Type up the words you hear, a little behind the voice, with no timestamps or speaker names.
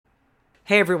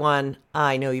Hey everyone,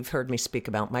 I know you've heard me speak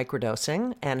about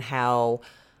microdosing and how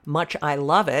much I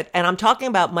love it. And I'm talking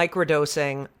about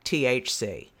microdosing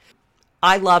THC.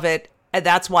 I love it. And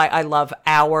that's why I love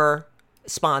our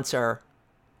sponsor,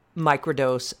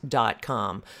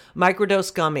 microdose.com.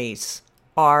 Microdose gummies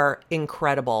are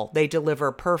incredible. They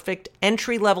deliver perfect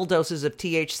entry-level doses of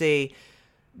THC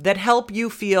that help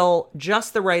you feel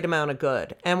just the right amount of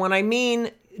good. And when I mean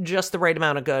just the right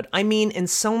amount of good, I mean in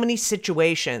so many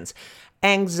situations: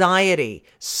 anxiety,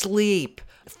 sleep,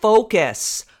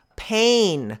 focus,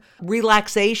 pain,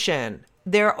 relaxation.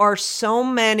 There are so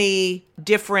many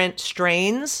different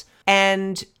strains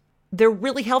and they're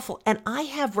really helpful. And I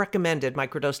have recommended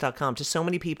microdose.com to so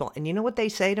many people. And you know what they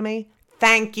say to me?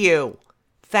 Thank you.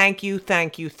 Thank you,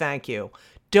 thank you, thank you.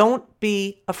 Don't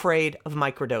be afraid of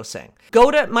microdosing. Go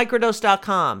to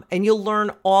microdose.com and you'll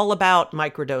learn all about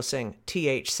microdosing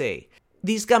THC.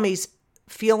 These gummies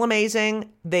feel amazing.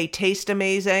 They taste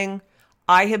amazing.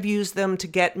 I have used them to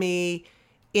get me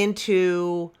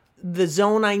into the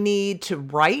zone I need to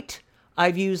write.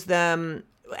 I've used them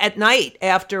at night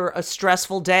after a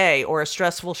stressful day or a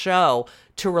stressful show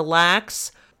to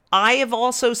relax. I have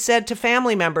also said to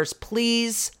family members,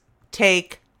 please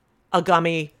take a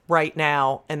gummy right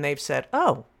now. And they've said,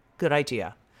 oh, good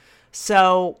idea.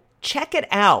 So check it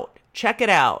out. Check it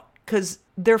out because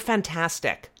they're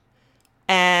fantastic.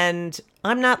 And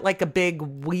I'm not like a big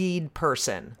weed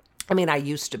person. I mean, I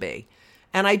used to be.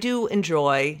 And I do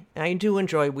enjoy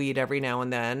weed every now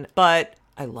and then, but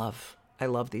I love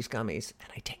these gummies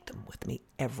and I take them with me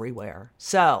everywhere.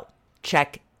 So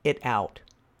check it out.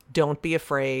 Don't be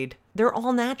afraid. They're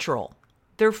all natural.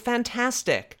 They're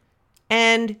fantastic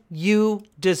and you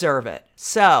deserve it.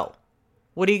 So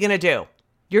what are you going to do?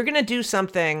 You're going to do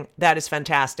something that is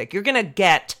fantastic. You're going to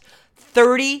get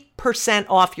 30%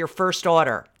 off your first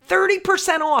order.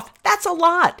 30% off. That's a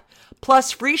lot.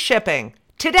 Plus free shipping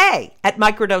today at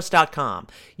microdose.com.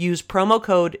 Use promo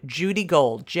code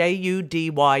JudyGold,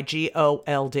 JUDYGOLD.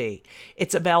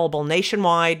 It's available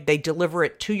nationwide. They deliver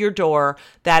it to your door.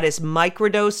 That is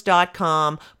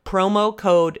microdose.com, promo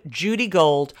code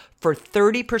JudyGold for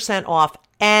 30% off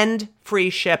and free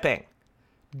shipping.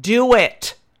 Do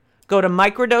it. Go to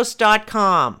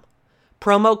microdose.com,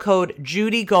 promo code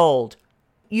JudyGold.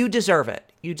 You deserve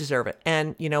it. You deserve it.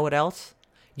 And you know what else?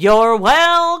 You're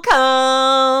welcome.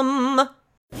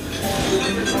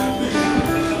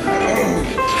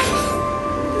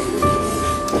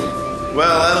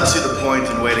 Well, I don't see the point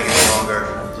in waiting any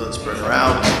longer, so let's bring her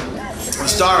out. The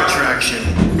star attraction,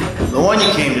 the one you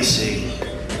came to see.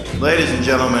 Ladies and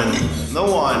gentlemen, the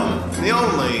one, the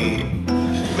only,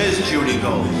 Miss Judy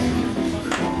Gold.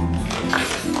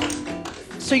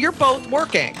 So you're both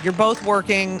working. You're both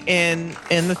working in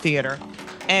the theater,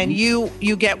 and you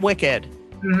get Wicked,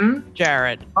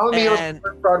 Jared. And the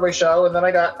first Broadway show, and then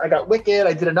I got Wicked.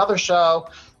 I did another show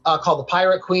called The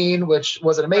Pirate Queen, which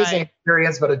was an amazing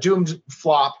experience, but a doomed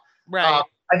flop. Right.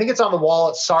 I think it's on the wall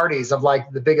at Sardi's of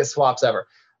like the biggest flops ever.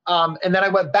 And then I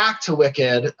went back to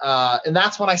Wicked, and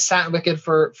that's when I sat in Wicked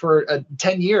for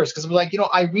 10 years because I was like,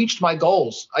 I reached my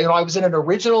goals. I was in an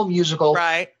original musical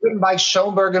written by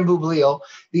Schoenberg and Boublil,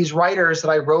 these writers that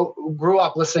I grew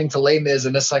up listening to Les Mis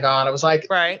and Miss Saigon. I was like,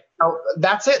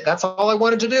 that's it. That's all I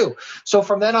wanted to do. So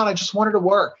from then on, I just wanted to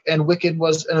work, and Wicked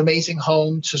was an amazing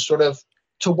home to sort of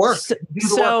to work.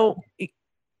 So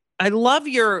I love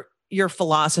your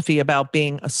philosophy about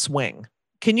being a swing.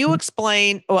 Can you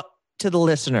explain to the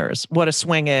listeners what a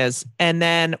swing is, and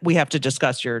then we have to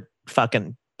discuss your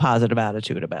fucking positive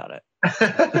attitude about it?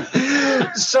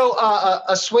 So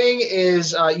a swing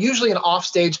is usually an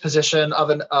offstage position of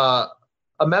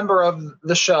a member of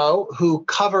the show who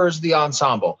covers the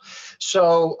ensemble.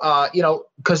 So,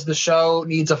 because the show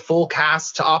needs a full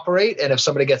cast to operate, and if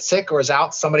somebody gets sick or is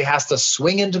out, somebody has to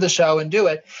swing into the show and do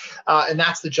it, and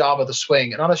that's the job of the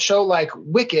swing. And on a show like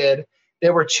Wicked,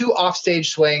 there were two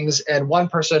offstage swings and one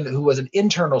person who was an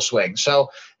internal swing. So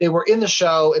they were in the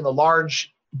show in the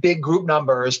large, big group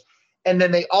numbers. And then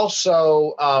they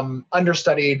also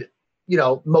understudied,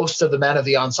 most of the men of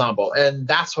the ensemble. And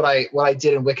that's what I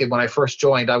did in Wicked when I first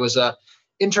joined. I was a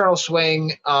internal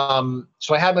swing.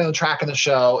 So I had my own track in the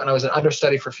show, and I was an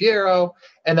understudy for Fiyero,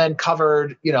 and then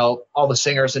covered, all the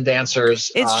singers and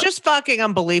dancers. It's just fucking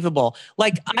unbelievable.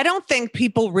 Like, I don't think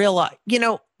people realize,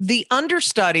 the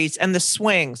understudies and the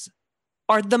swings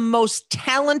are the most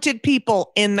talented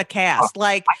people in the cast.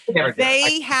 Like,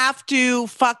 they have to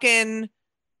fucking,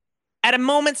 at a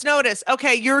moment's notice,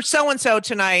 okay, you're so-and-so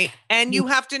tonight, and you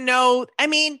have to know, I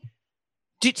mean,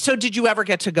 did you ever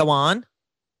get to go on?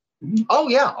 Oh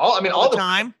yeah. All the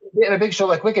time in a big show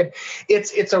like Wicked.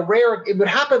 It would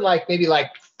happen like maybe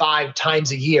like 5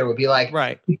 times a year would be like,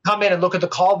 Right. you come in and look at the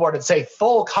call board and say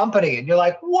full company. And you're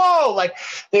like, whoa, like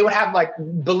they would have like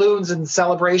balloons and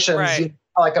celebrations, Right.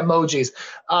 like emojis.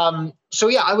 So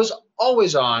yeah, I was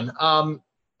always on.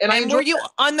 And were you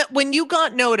on when you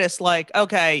got noticed, like,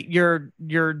 okay, you're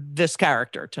this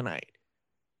character tonight?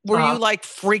 Were you like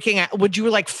freaking out? Would you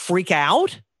like freak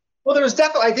out? Well, there was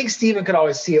definitely, I think Steven could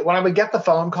always see it when I would get the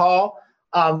phone call.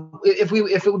 If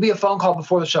it would be a phone call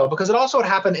before the show, because it also would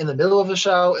happen in the middle of the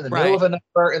show, in the middle of a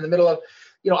number, in the middle of,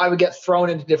 I would get thrown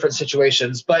into different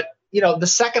situations. But, the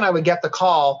second I would get the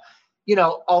call,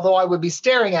 although I would be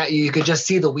staring at you, you could just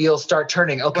see the wheels start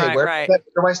turning. Okay, where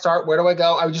do I start? Where do I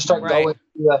go? I would just start going.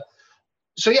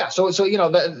 So yeah, so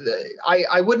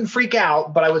I wouldn't freak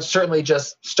out, but I would certainly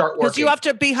just start working. Because you have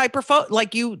to be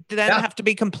like you then have to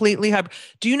be completely hyper.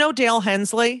 Do you know Dale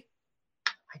Hensley?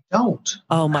 I don't.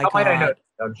 Oh my God. I know?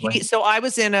 So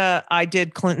I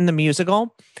did Clinton the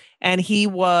musical, and he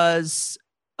was,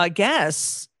 I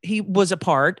guess he was a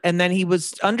part, and then he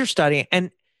was understudy, and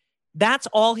that's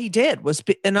all he did was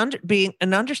being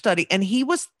an understudy. And he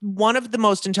was one of the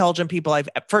most intelligent people I've,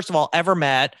 first of all, ever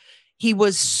met. He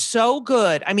was so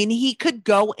good. I mean, he could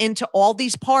go into all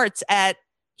these parts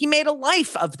he made a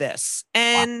life of this.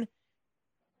 And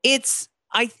it's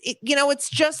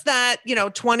just that,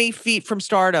 20 feet from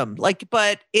stardom,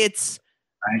 but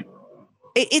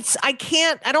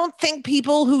I don't think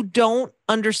people who don't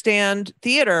understand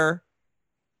theater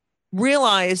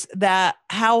realize that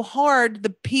how hard the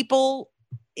people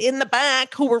in the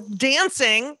back who were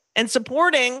dancing and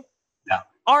supporting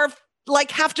are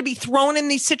like have to be thrown in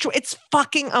these situations. It's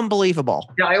fucking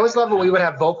unbelievable. Yeah, I always love when we would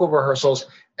have vocal rehearsals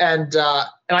and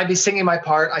I'd be singing my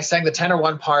part. I sang the tenor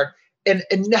one part, and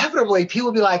inevitably people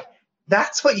would be like,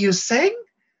 "That's what you sing?"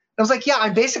 I was like, "Yeah,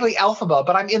 I'm basically Elphaba,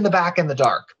 but I'm in the back in the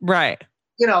dark." Right.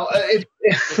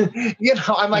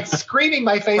 I'm like screaming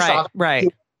my face off. Right.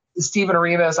 Stephen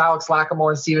Aremus, Alex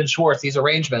Lacamoire, and Stephen Schwartz, these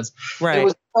arrangements. Right. It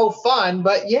was so fun,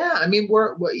 but yeah, I mean,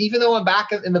 we're even though I'm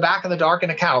back in the back of the dark in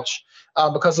a couch,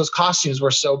 because those costumes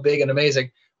were so big and amazing,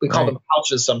 we call them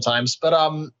couches sometimes. But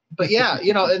yeah,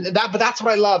 but that's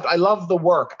what I loved. I love the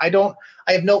work. I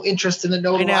have no interest in the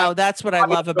notoriety. I know, that's what I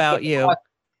love about you.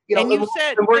 And you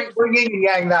said we're yin and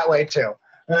yang that way too.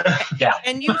 Yeah.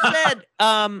 And you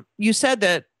said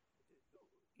that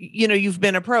you've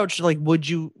been approached, like, would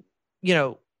you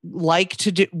like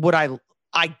to do, would I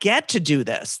get to do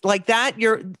this like that?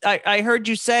 I heard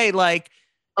you say, like,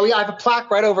 oh yeah, I have a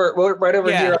plaque right over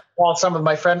here. While some of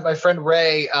my friend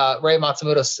Ray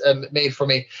Matsumoto made for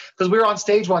me, because we were on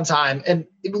stage one time, and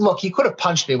look, he could have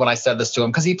punched me when I said this to him,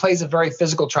 because he plays a very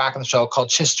physical track in the show called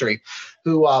Chistry,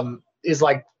 who is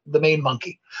like the main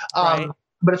monkey.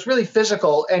 But it's really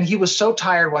physical, and he was so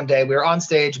tired one day. We were on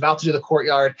stage about to do the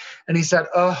courtyard, and he said,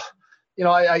 "Oh,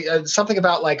 I something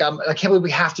about like, I can't believe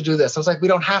we have to do this." I was like, "We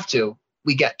don't have to.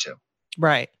 We get to."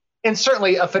 Right. And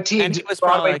certainly a fatigued. And he was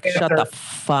probably like, "Shut the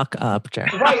fuck up, Jerry."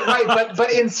 Right.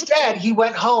 But instead, he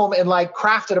went home and like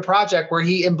crafted a project where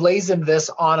he emblazoned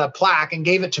this on a plaque and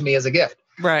gave it to me as a gift.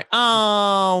 Right.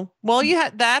 Oh, well,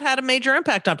 that had a major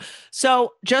impact on.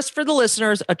 So just for the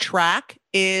listeners, a track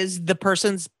is the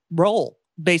person's role,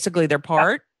 basically their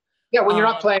part. Yeah. When you're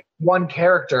not playing one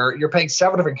character, you're playing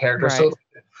several different characters. Right. So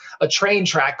a train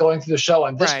track going through the show.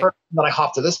 I'm this person, then I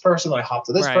hop to this person, then I hop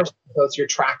to this person. So it's your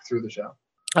track through the show.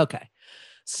 Okay.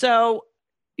 So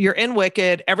you're in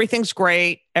Wicked. Everything's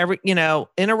great. In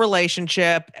a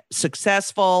relationship,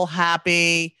 successful,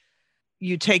 happy.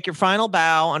 You take your final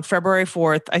bow on February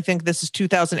 4th. I think this is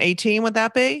 2018. Would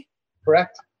that be?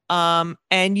 Correct.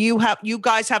 And you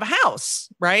guys have a house,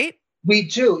 right? We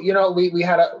do. We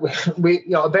had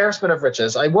embarrassment of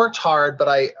riches. I worked hard, but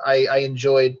I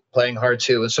enjoyed playing hard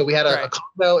too. And so we had a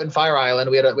condo in Fire Island.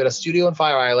 We had a studio in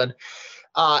Fire Island.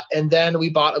 And then we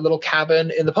bought a little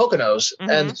cabin in the Poconos. Mm-hmm.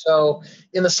 And so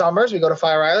in the summers, we go to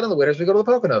Fire Island. In the winters, we go to the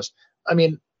Poconos. I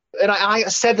mean, and I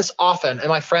said this often, and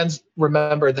my friends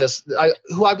remember this,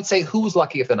 who I would say, who's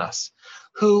luckier than us?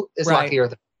 Who is luckier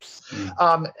than us?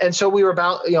 And so we were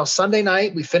about, Sunday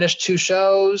night, we finished 2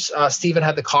 shows. Steven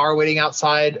had the car waiting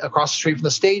outside across the street from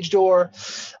the stage door.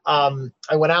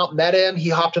 I went out, met him. He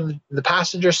hopped in the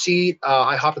passenger seat.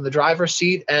 I hopped in the driver's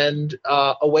seat, and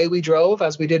away we drove,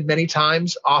 as we did many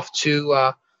times, off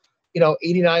to,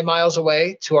 89 miles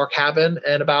away to our cabin,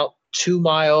 and about 2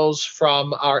 miles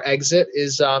from our exit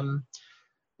is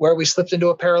where we slipped into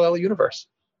a parallel universe.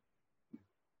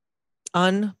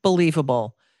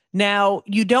 Unbelievable. Now,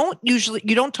 you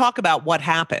don't talk about what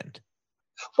happened.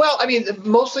 Well, I mean,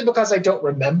 mostly because I don't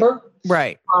remember.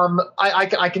 Right.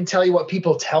 I can tell you what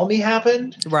people tell me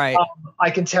happened. Right.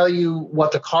 I can tell you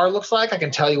what the car looks like. I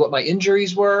can tell you what my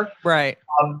injuries were. Right.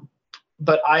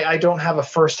 But I don't have a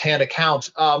firsthand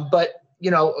account. But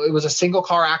it was a single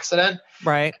car accident.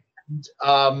 Right.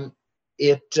 The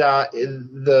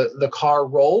car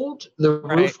rolled, the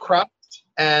roof crushed,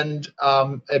 and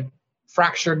it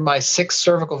fractured my 6th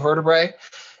cervical vertebrae,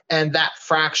 and that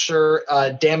fracture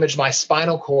damaged my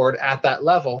spinal cord at that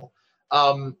level.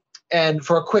 And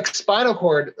for a quick spinal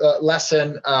cord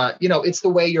lesson, it's the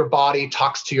way your body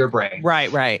talks to your brain.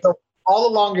 Right. So all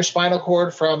along your spinal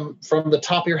cord, from the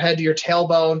top of your head to your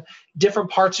tailbone, different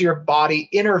parts of your body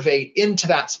innervate into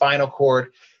that spinal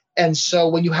cord. And so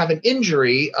when you have an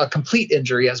injury, a complete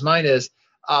injury, as mine is,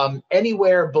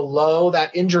 anywhere below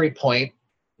that injury point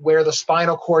where the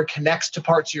spinal cord connects to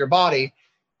parts of your body,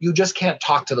 you just can't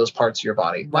talk to those parts of your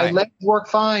body. Right. My legs work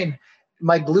fine.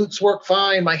 My glutes work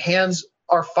fine. My hands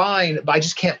are fine, but I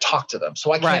just can't talk to them.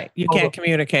 So I can't. Right. You can't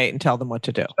communicate and tell them what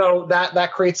to do. So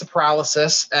that creates a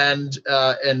paralysis, and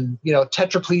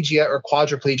tetraplegia or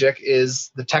quadriplegic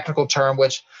is the technical term,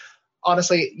 which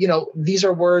honestly, these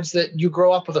are words that you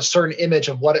grow up with a certain image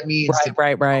of what it means.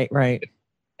 Right.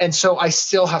 And so I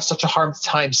still have such a hard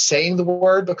time saying the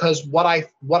word, because what I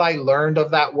learned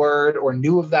of that word or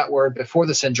knew of that word before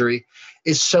this injury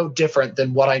is so different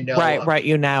than what I know. Right.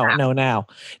 You know now.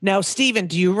 Now, Stephen,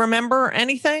 do you remember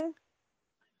anything?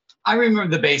 I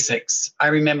remember the basics. I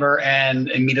remember, and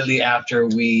immediately after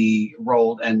we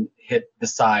rolled and hit the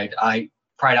side, I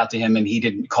cried out to him, and he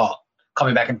didn't call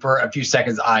me back. And for a few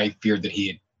seconds, I feared that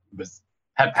he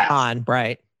had passed. On,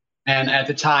 right. And at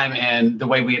the time, and the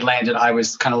way we had landed, I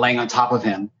was kind of laying on top of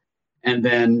him. And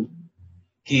then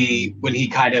when he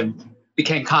kind of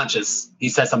became conscious, he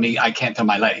said something, "I can't feel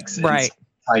my legs." And right. So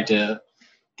I tried to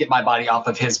get my body off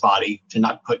of his body to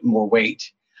not put more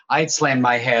weight. I had slammed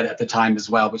my head at the time as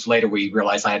well, which later we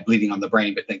realized I had bleeding on the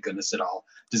brain, but thank goodness it all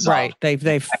dissolved. Right.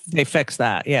 They fixed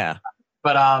that. Yeah.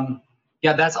 But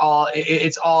yeah, that's all.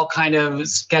 It's all kind of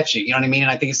sketchy. You know what I mean?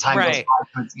 And I think as time goes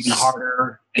by, it's even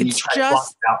harder. And it's you try to block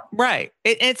it out. Right.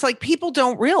 It's like people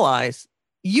don't realize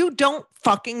you don't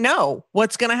fucking know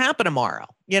what's going to happen tomorrow,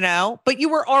 but you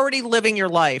were already living your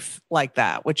life like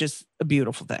that, which is a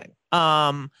beautiful thing.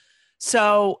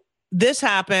 So this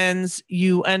happens,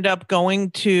 you end up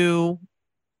going to,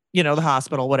 the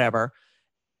hospital, whatever.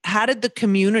 How did the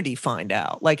community find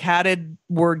out? Like, how did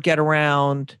word get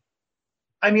around?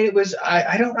 I mean, it was,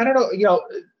 I don't know,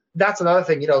 that's another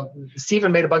thing,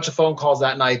 Stephen made a bunch of phone calls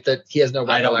that night that he has no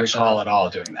recollection. I don't recall at all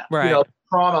doing that. Right.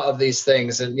 Trauma of these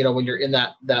things. And, when you're in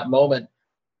that moment,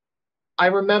 I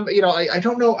remember, I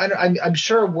don't know. I'm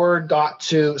sure word got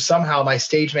to somehow my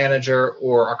stage manager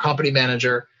or our company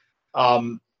manager,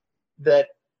 that,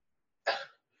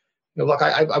 look,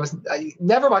 I was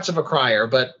never much of a crier,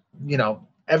 but,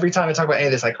 every time I talk about any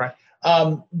of this, I cry.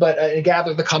 But I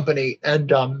gathered the company and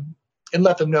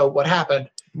let them know what happened.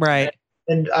 Right.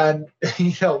 And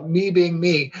me being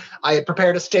me, I had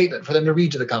prepared a statement for them to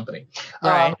read to the company.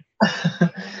 Right.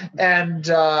 And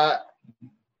that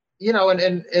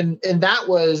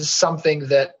was something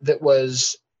that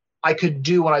was, I could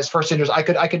do when I was first injured.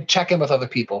 I could check in with other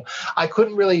people. I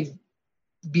couldn't really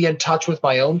be in touch with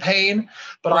my own pain,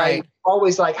 but right. I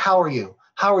always like, how are you?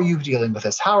 How are you dealing with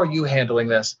this? How are you handling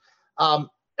this?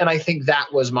 And I think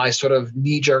that was my sort of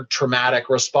knee-jerk traumatic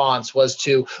response, was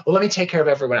to, well, let me take care of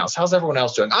everyone else. How's everyone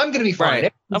else doing? I'm going to be fine.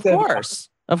 Right. Of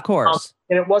course.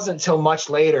 And it wasn't until much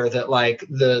later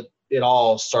that it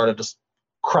all started to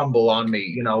crumble on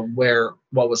me,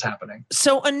 what was happening.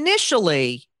 So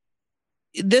initially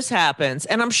this happens,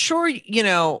 and I'm sure,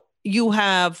 you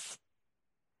have,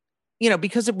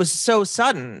 because it was so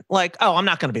sudden, like, oh, I'm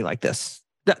not going to be like this.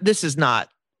 This is not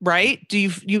right. Do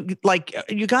you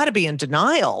got to be in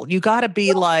denial. You got to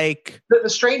be like, the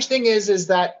strange thing is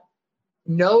that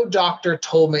no doctor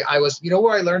told me I was,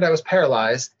 where I learned I was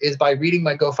paralyzed is by reading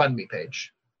my GoFundMe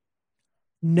page.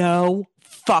 No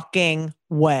fucking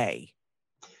way.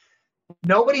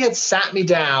 Nobody had sat me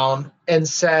down and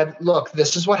said, look,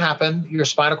 this is what happened. Your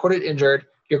spinal cord is injured.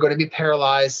 You're going to be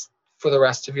paralyzed for the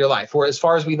rest of your life, or as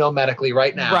far as we know medically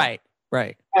right now.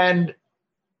 Right. And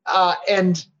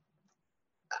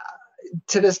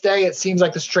to this day, it seems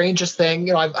like the strangest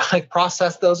thing. I've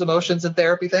processed those emotions in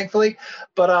therapy, thankfully.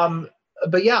 But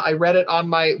yeah, I read it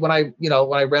on when I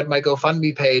read my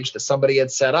GoFundMe page that somebody had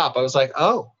set up. I was like,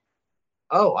 oh,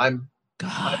 I'm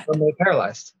permanently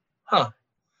paralyzed. Huh.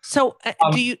 So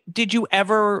did you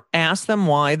ever ask them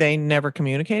why they never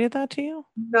communicated that to you?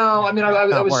 No, I mean, I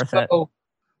was worth it.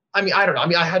 I mean, I don't know. I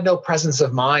mean, I had no presence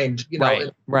of mind, right.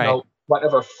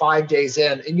 whatever, 5 days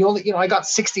in, and you only, I got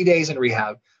 60 days in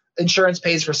rehab. Insurance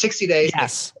pays for 60 days.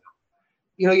 Yes.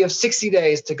 You have 60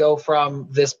 days to go from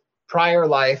this prior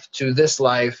life to this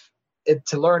life,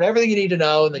 to learn everything you need to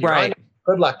know. And then you're Right.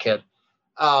 Good luck, kid.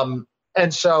 And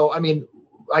so, I mean,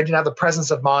 I didn't have the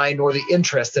presence of mind or the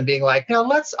interest in being like, now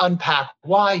let's unpack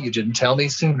why you didn't tell me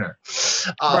sooner.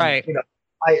 Right.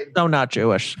 No, not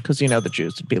Jewish, because the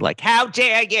Jews would be like, how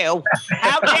dare you?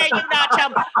 How dare you not tell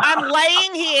me? I'm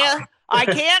laying here. I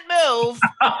can't move.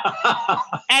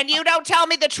 And you don't tell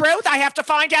me the truth? I have to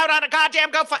find out on a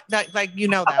goddamn GoFundMe. Like,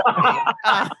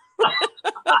 that.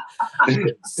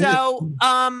 So,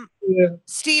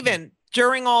 Stephen,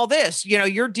 during all this,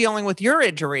 you're dealing with your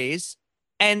injuries.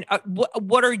 And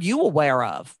what are you aware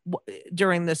of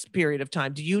during this period of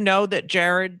time? Do you know that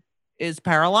Jared is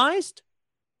paralyzed?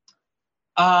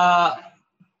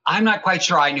 I'm not quite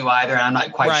sure I knew either, and I'm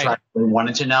not quite sure I really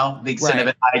wanted to know the extent of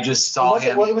it. I just saw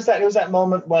him. It was that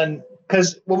moment when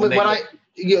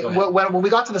we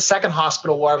got to the second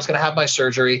hospital where I was going to have my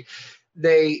surgery,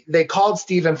 they called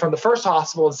Stephen from the first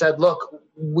hospital and said, look,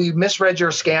 we misread your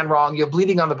scan wrong. You're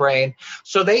bleeding on the brain.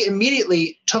 So they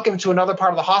immediately took him to another part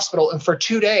of the hospital. And for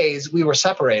 2 days, we were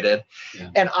separated.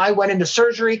 Yeah. And I went into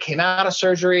surgery, came out of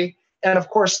surgery. And of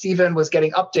course, Stephen was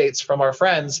getting updates from our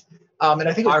friends. And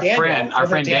I think it was our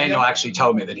friend Daniel actually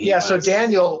told me that he was. So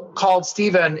Daniel called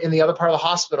Stephen in the other part of the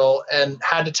hospital and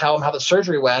had to tell him how the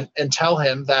surgery went and tell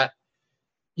him that,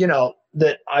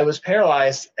 that I was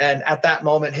paralyzed. And at that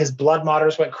moment, his blood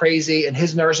monitors went crazy and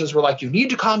his nurses were like, you need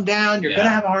to calm down. You're going to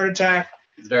have a heart attack.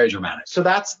 It's very dramatic. So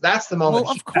that's the moment.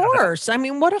 Well, of course. I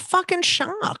mean, what a fucking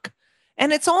shock.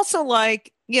 And it's also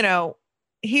like,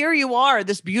 here you are,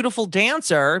 this beautiful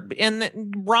dancer,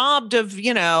 and robbed of,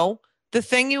 the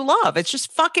thing you love. It's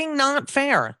just fucking not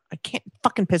fair.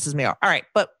 Fucking pisses me off. All right,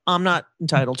 but I'm not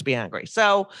entitled to be angry.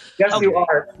 So yes, you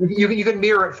are. You can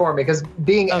mirror it for me, because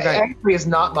being angry is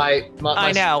not my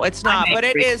I know it's not, but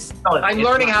it is. I'm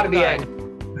learning how to be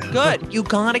angry. Good. You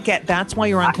gotta get. That's why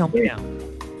you're on Kill Me Now.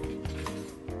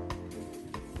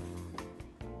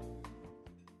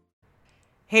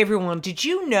 Hey everyone, did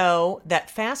you know that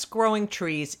Fast Growing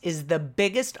Trees is the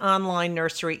biggest online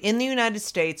nursery in the United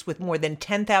States with more than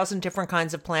 10,000 different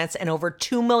kinds of plants and over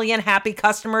 2 million happy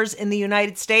customers in the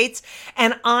United States?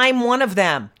 And I'm one of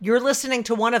them. You're listening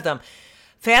to one of them.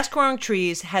 Fast Growing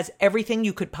Trees has everything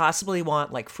you could possibly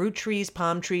want, like fruit trees,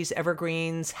 palm trees,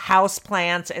 evergreens, house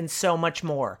plants, and so much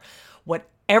more.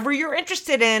 Whatever you're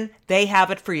interested in, they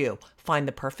have it for you. Find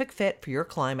the perfect fit for your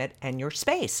climate and your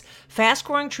space. Fast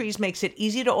Growing Trees makes it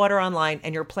easy to order online,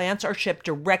 and your plants are shipped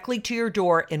directly to your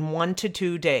door in 1 to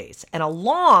 2 days. And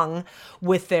along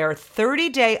with their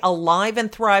 30-day Alive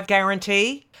and Thrive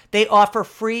guarantee, they offer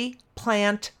free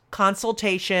plant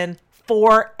consultation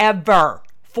forever.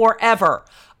 Forever.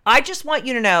 I just want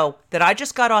you to know that I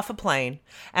just got off a plane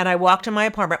and I walked in my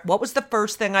apartment. What was the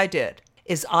first thing I did?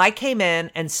 Is I came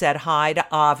in and said hi to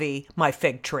Avi, my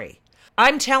fig tree.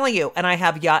 I'm telling you, and I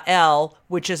have Yael,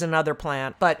 which is another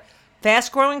plant, but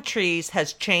Fast Growing Trees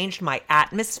has changed my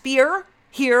atmosphere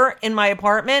here in my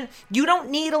apartment. You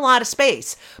don't need a lot of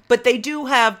space, but they do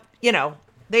have,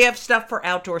 they have stuff for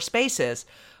outdoor spaces.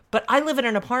 But I live in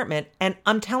an apartment, and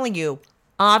I'm telling you,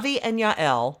 Avi and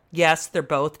Yael, yes, they're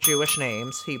both Jewish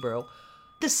names, Hebrew.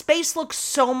 The space looks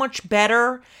so much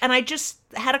better. And I just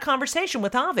had a conversation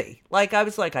with Avi. I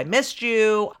was like, I missed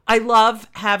you. I love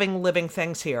having living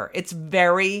things here. It's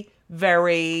very,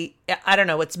 very, I don't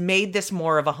know, it's made this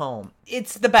more of a home.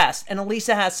 It's the best. And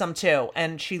Elisa has some too.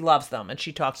 And she loves them. And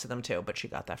she talks to them too. But she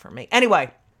got that from me.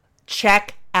 Anyway,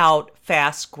 check out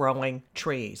Fast Growing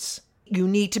Trees. You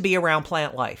need to be around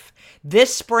plant life.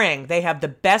 This spring, they have the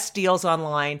best deals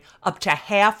online, up to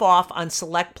half off on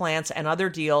select plants and other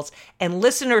deals. And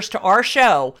listeners to our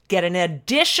show get an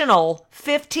additional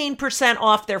 15%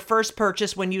 off their first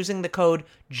purchase when using the code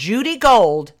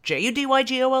JudyGold,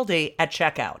 JUDYGOLD, at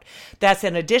checkout. That's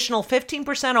an additional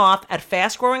 15% off at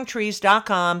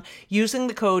fastgrowingtrees.com using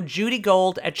the code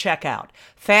JudyGold at checkout.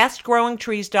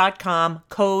 Fastgrowingtrees.com,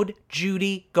 code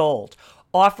JudyGold.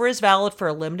 Offer is valid for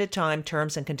a limited time.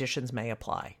 Terms and conditions may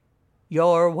apply.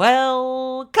 You're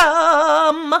welcome.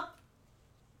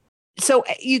 So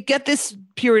you get this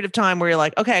period of time where you're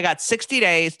like, okay, I got 60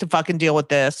 days to fucking deal with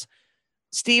this.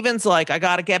 Steven's like, I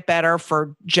got to get better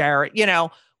for Jared.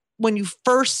 When you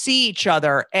first see each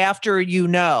other after,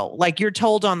 like you're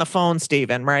told on the phone,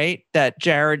 Steven, right, that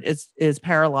Jared is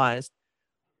paralyzed.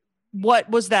 What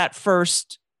was that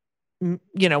first,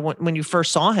 when you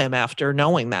first saw him after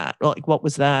knowing that? Like, what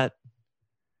was that?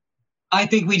 I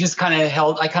think we just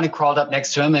I kind of crawled up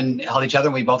next to him and held each other,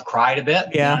 and we both cried a bit.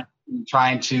 Yeah.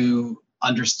 Trying to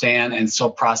understand and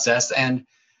still process. And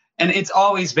it's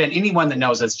always been, anyone that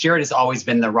knows us, Jared has always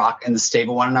been the rock and the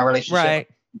stable one in our relationship. Right.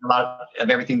 A lot of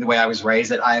everything, the way I was raised,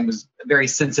 that I was very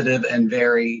sensitive and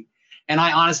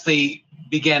I honestly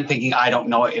began thinking, I don't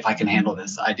know if I can handle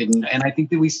this. I didn't. And I think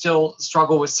that we still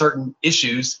struggle with certain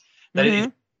issues that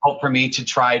it helped for me to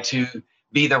try to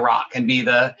be the rock and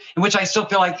in which I still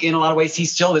feel like in a lot of ways, he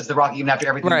still is the rock, even after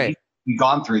everything we've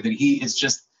gone through, that he is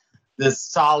just this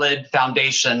solid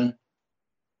foundation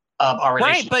of our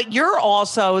relationship. Right. But you're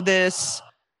also this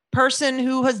person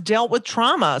who has dealt with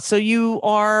trauma. So you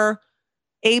are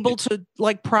able to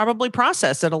like probably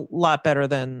process it a lot better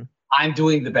than I'm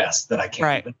doing the best that I can.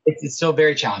 Right. But it's still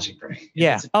very challenging for me.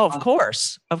 Yeah. Of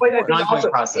course.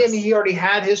 Also, and he already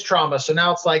had his trauma. So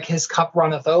now it's like his cup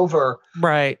runneth over.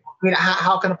 Right. I mean,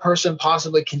 how can a person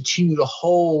possibly continue to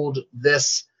hold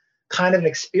this kind of an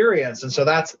experience? And so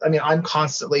I'm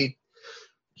constantly,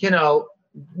 to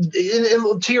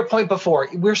your point before,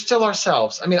 we're still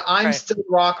ourselves. I mean, I'm still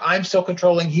rock. I'm still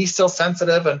controlling. He's still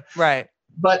sensitive.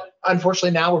 But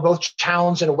unfortunately now we're both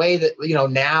challenged in a way that,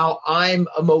 now I'm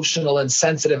emotional and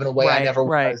sensitive in a way I never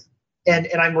was. And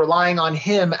I'm relying on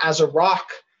him as a rock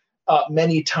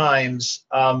many times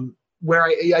where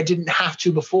I didn't have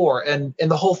to before. And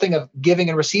the whole thing of giving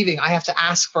and receiving, I have to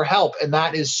ask for help. And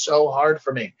that is so hard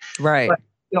for me. Right. But,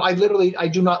 I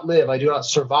do not live, I do not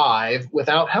survive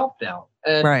without help now.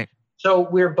 And so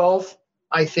we're both,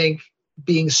 I think,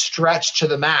 being stretched to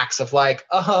the max of like,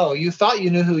 oh, you thought you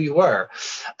knew who you were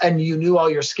and you knew all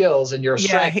your skills and your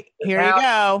strength. Here you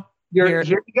go. Here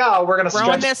you go. We're going to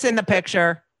throw this in the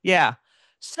picture. Yeah.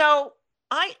 So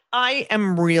I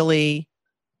am really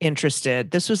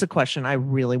interested. This was a question I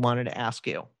really wanted to ask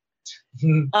you.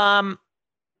 You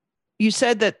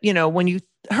said that, when you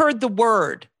heard the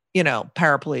word,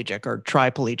 paraplegic or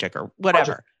triplegic or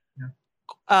whatever,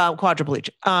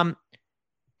 quadriplegic,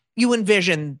 you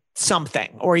envisioned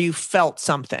something or you felt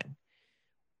something.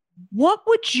 What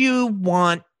would you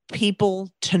want people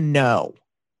to know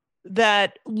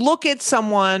that look at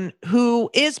someone who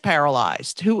is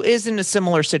paralyzed, who is in a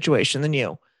similar situation than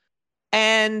you,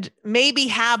 and maybe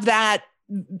have that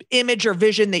image or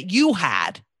vision that you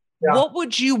had? Yeah. What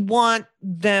would you want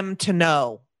them to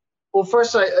know? Well,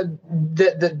 first,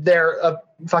 they're a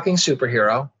fucking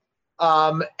superhero.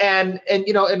 And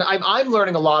I'm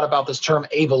learning a lot about this term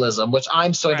ableism, which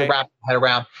I'm starting to wrap my head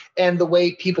around, and the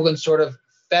way people can sort of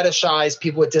fetishize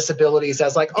people with disabilities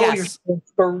as like, oh, you're so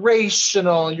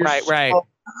inspirational. You're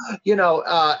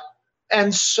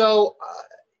and so,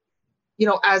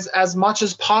 as much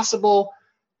as possible,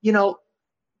 they want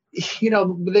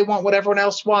what everyone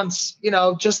else wants,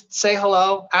 just say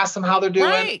hello, ask them how they're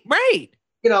doing. Right.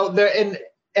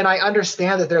 And I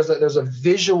understand that there's a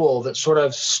visual that sort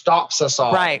of stops us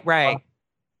all. Right.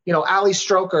 Ali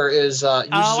Stroker is.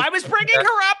 I was bringing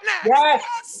her up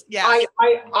next. Yes.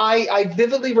 I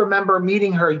vividly remember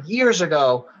meeting her years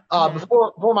ago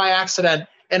before my accident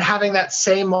and having that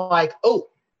same like, oh,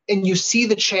 and you see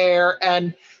the chair.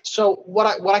 And so what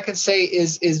I can say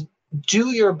is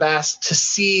do your best to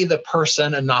see the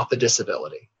person and not the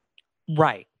disability.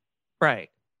 Right.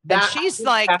 And she's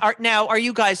like, are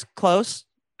you guys close?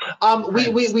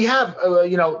 We have,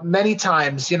 many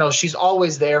times, she's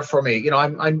always there for me.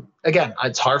 I'm again,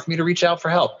 it's hard for me to reach out for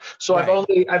help. So I've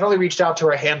only reached out to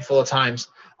her a handful of times.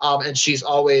 And she's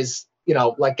always,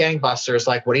 like gangbusters,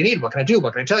 like, what do you need? What can I do?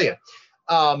 What can I tell you?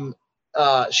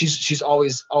 She's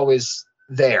always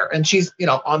there. And she's,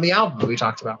 on the album that we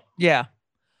talked about. Yeah.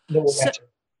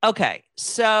 Okay.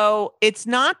 So it's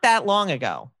not that long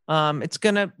ago.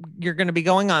 You're going to be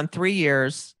going on 3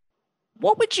 years.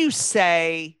 What would you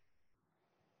say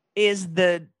is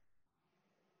we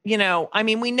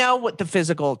know what the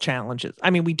physical challenges.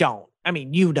 We don't.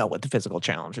 You know what the physical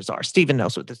challenges are. Stephen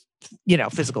knows what the,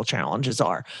 physical challenges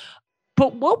are.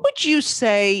 But what would you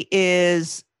say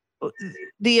is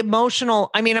the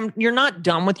emotional? You're not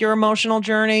done with your emotional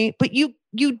journey, but you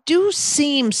do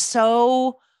seem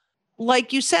so,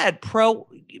 like you said,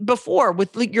 before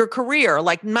with your career,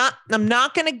 like I'm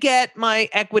not going to get my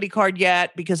equity card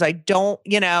yet because I don't,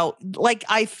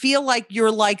 I feel like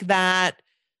you're like that.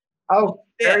 Oh,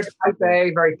 very type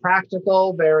A, very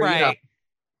practical, very,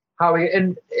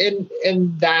 and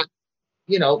that,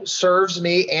 serves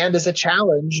me and is a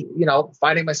challenge,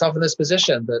 finding myself in this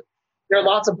position that there are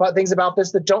lots of things about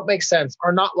this that don't make sense,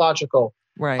 are not logical.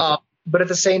 Right. But at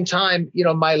the same time,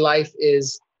 my life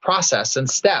is process and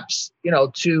steps,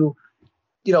 to,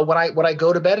 when I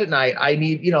go to bed at night, I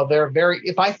need,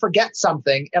 if I forget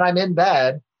something and I'm in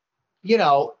bed,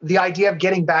 the idea of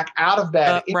getting back out of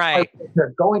bed,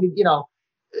 going to,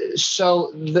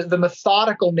 so the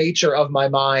methodical nature of my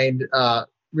mind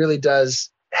really does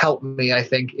help me, I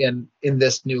think, in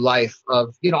this new life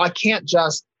of, I can't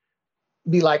just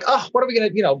be like, oh, what are we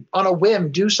going to, on a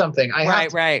whim, do something. I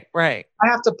have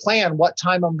to plan what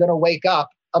time I'm going to wake up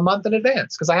a month in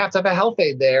advance, because I have to have a health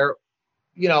aide there,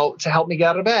 to help me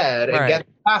get out of bed and get to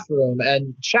the bathroom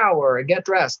and shower and get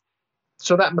dressed.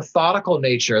 So that methodical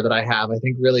nature that I have, I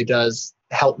think, really does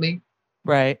help me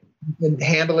in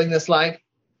handling this life.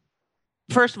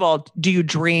 First of all, do you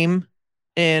dream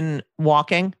in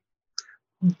walking?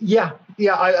 Yeah.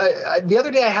 I the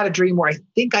other day I had a dream where I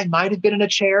think I might have been in a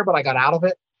chair, but I got out of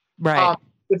it. Right.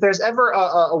 If there's ever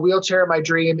a wheelchair in my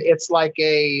dream, it's like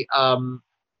a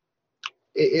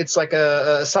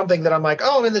something that I'm like,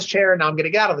 oh, I'm in this chair and now I'm going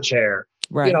to get out of the chair.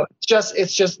 Right.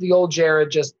 It's just the old Jared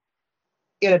just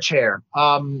in a chair,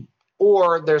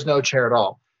 or there's no chair at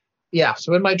all. Yeah.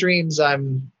 So in my dreams,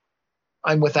 I'm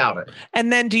without it.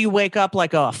 And then do you wake up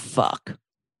like, oh, fuck?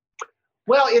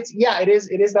 Well, it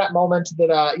is that moment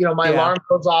that, my alarm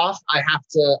goes off. I have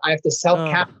to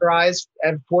self-categorize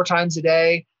 4 times a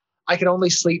day. I can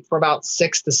only sleep for about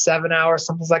 6 to 7 hours.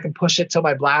 Sometimes I can push it till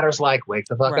my bladder's like, wake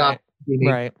the fuck up.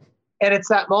 Right. And it's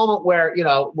that moment where,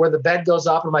 where the bed goes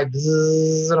up and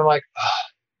and I'm like, oh.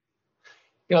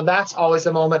 That's always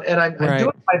the moment. And I'm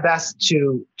doing my best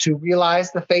to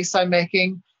realize the face I'm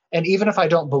making. And even if I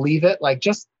don't believe it, like,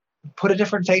 just put a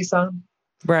different face on.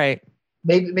 Right.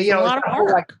 Maybe, a lot of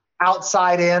work. Like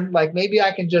outside in, like, maybe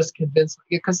I can just convince,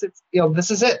 because it's,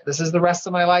 this is it. This is the rest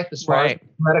of my life as far as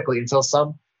medically, until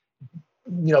some,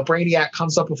 brainiac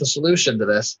comes up with a solution to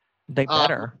this. They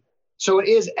better. So it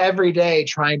is every day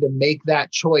trying to make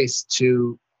that choice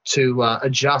to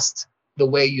adjust the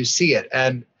way you see it.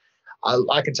 And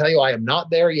I can tell you, I am not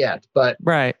there yet, but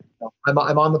I'm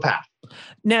on the path.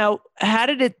 Now, how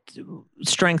did it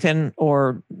strengthen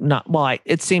or not? Well,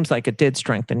 it seems like it did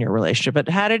strengthen your relationship, but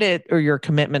how did it, or your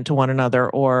commitment to one another,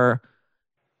 or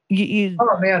you?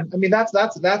 Oh man, I mean, that's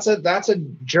a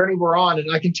journey we're on,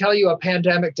 and I can tell you, a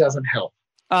pandemic doesn't help.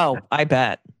 Oh, I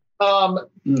bet.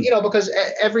 Because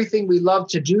everything we loved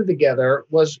to do together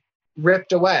was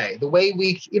ripped away. The way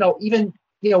we,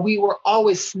 we were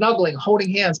always snuggling,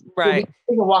 holding hands. Right.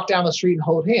 We can walk down the street and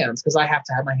hold hands because I have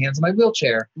to have my hands in my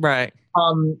wheelchair. Right.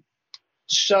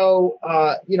 So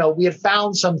we had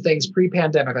found some things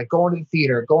pre-pandemic, like going to the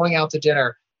theater, going out to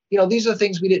dinner. These are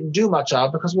things we didn't do much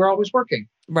of because we were always working.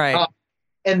 Right.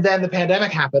 And then the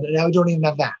pandemic happened, and now we don't even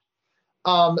have that.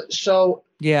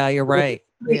 Yeah, you're right.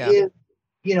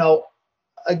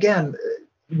 Again,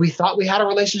 we thought we had a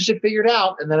relationship figured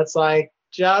out, and then it's like,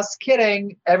 just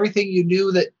kidding. Everything you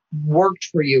knew that worked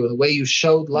for you and the way you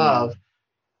showed love.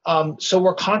 So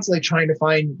we're constantly trying to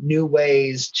find new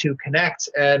ways to connect.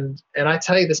 And I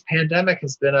tell you, this pandemic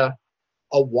has been a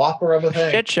whopper of a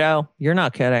thing. Shit show. You're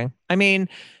not kidding. I mean,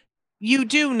 you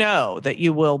do know that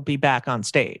you will be back on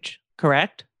stage,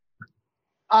 correct?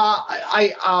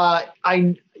 I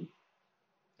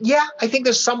think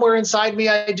there's somewhere inside me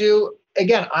I do.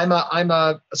 Again,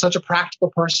 I'm such a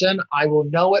practical person. I will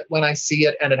know it when I see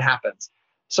it and it happens.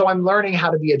 So I'm learning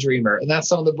how to be a dreamer. And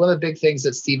that's one of the big things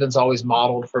that Stephen's always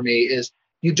modeled for me is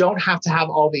you don't have to have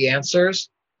all the answers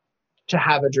to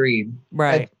have a dream.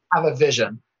 Right. And have a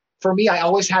vision. For me, I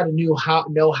always had to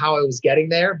know how I was getting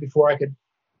there before I could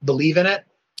believe in it.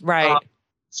 Right.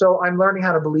 So I'm learning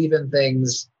how to believe in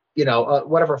things,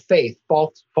 whatever faith,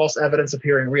 false evidence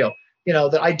appearing real,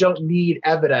 that I don't need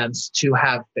evidence to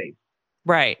have faith.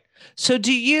 Right. So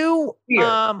do you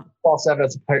false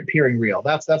evidence appearing real?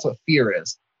 That's what fear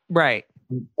is. Right.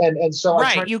 And so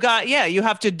right. You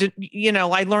have to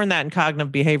I learned that in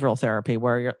cognitive behavioral therapy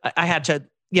where I had to,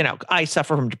 I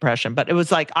suffer from depression, but it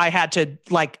was like I had to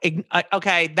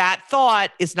okay, that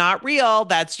thought is not real.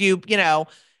 That's you,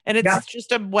 and it's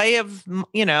just a way of,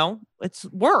 it's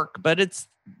work, but it's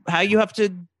how you have to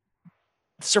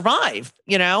survive,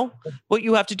 what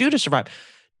you have to do to survive.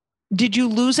 Did you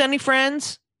lose any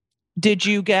friends? Did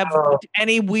you get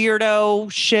any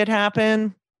weirdo shit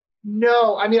happen?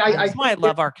 No, I mean, that's why I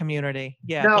love our community.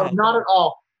 Yeah. No, not at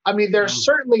all. I mean, there's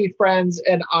certainly friends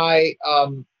and I,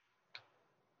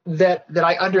 that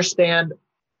I understand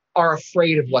are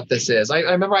afraid of what this is. I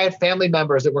remember I had family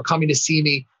members that were coming to see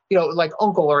me, like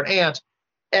uncle or an aunt.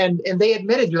 And they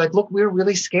admitted, you're like, look, we were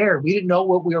really scared. We didn't know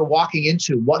what we were walking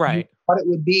into, what it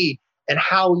would be and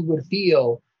how we would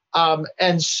feel.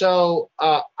 And so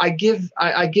I give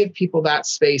people that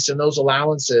space and those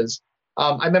allowances.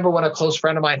 I remember when a close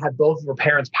friend of mine had both of her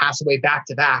parents pass away back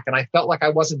to back, and I felt like I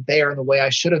wasn't there in the way I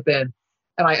should have been.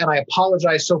 And I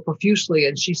apologized so profusely.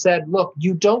 And she said, look,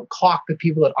 you don't clock the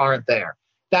people that aren't there.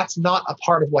 That's not a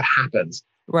part of what happens.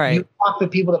 Right. You talk to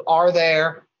people that are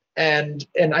there. And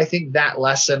I think that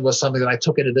lesson was something that I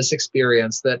took into this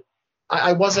experience, that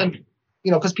I wasn't,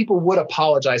 because people would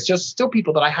apologize, just still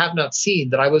people that I have not seen,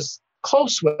 that I was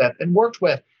close with and worked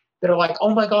with, that are like,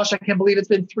 oh my gosh, I can't believe it's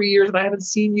been 3 years and I haven't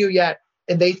seen you yet.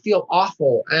 And they feel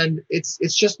awful. And it's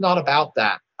just not about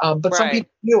that. But some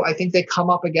people do. I think they come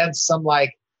up against some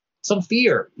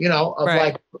fear, of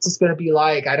like, what's this going to be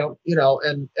like? I don't,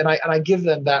 and I give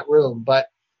them that room, but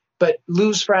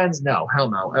lose friends? No,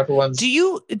 hell no. Everyone's. Do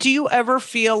you ever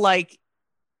feel like,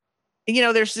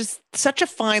 there's such a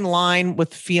fine line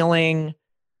with feeling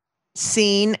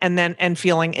seen and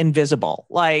feeling invisible?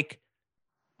 Like,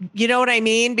 you know what I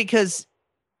mean? Because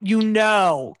you're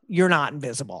not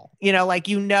invisible,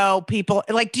 people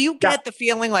like, do you get the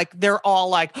feeling like they're all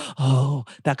like, oh,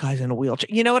 that guy's in a wheelchair?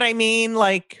 You know what I mean?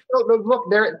 Like, look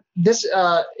there,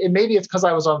 maybe it's because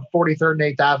I was on 43rd and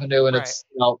 8th Avenue and it's,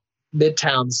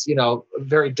 Midtown's,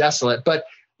 very desolate, but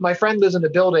my friend lives in a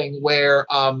building where,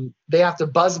 they have to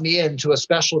buzz me into a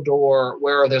special door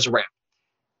where there's a ramp,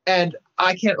 and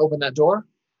I can't open that door.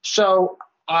 So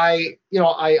I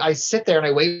sit there and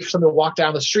I wait for someone to walk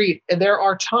down the street. And there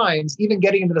are times, even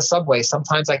getting into the subway,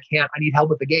 sometimes I can't, I need help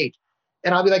with the gate.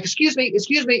 And I'll be like, excuse me.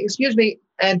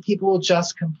 And people will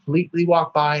just completely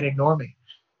walk by and ignore me.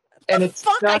 And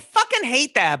I fucking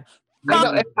hate them.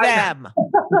 Fuck them.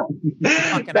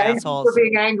 Fucking Thanks assholes. for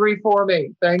being angry for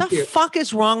me. Thank you. The fuck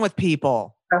is wrong with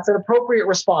people? That's an appropriate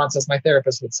response, as my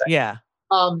therapist would say. Yeah.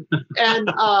 So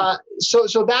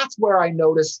that's where I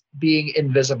notice being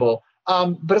invisible.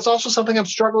 But it's also something I'm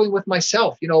struggling with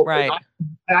myself. Right.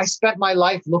 I spent my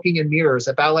life looking in mirrors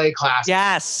at ballet class.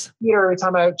 Yes. Every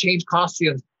time I would change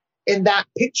costumes. And that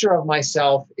picture of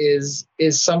myself is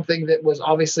something that was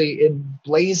obviously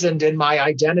emblazoned in my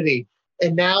identity.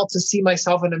 And now to see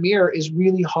myself in a mirror is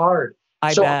really hard.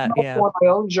 I bet. I'm on my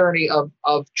own journey of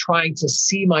trying to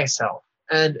see myself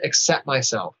and accept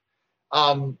myself.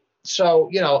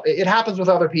 It happens with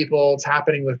other people. It's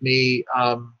happening with me.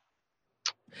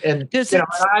 Next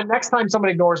time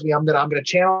somebody ignores me, I'm gonna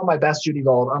channel my best Judy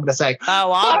Gold. I'm gonna say,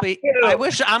 I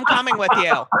wish I'm coming with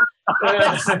you.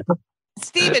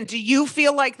 Stephen, do you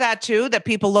feel like that too? That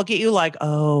people look at you like,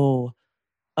 oh,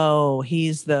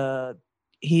 he's the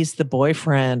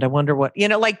boyfriend. I wonder what,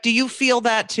 do you feel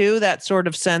that too? That sort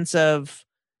of sense of.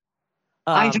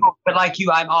 I don't, but like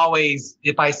you, I'm always,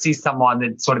 if I see someone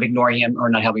that's sort of ignoring him or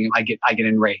not helping him, I get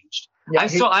enraged. Yeah,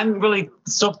 I'm really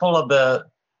still full of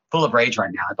rage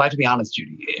right now. If I have to be honest,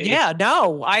 Judy. I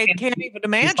can't even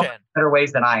imagine. Better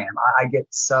ways than I am. I get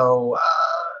so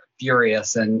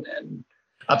furious and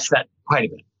upset quite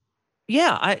a bit.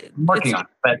 Yeah, I'm working on it.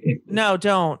 But no,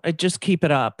 don't. Just keep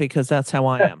it up, because that's how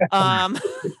I am.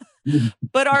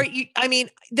 But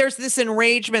there's this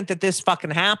enragement that this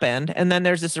fucking happened, and then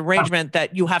there's this enragement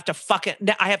that I have to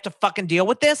fucking deal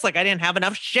with this. Like, I didn't have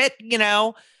enough shit,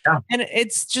 Yeah. And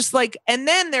it's just like, and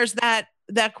then there's that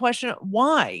question,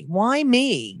 why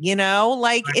me?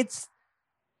 It's,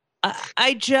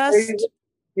 I just.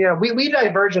 We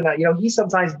diverge in that. He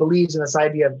sometimes believes in this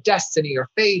idea of destiny or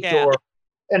fate,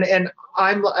 and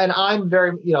I'm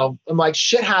very, I'm like,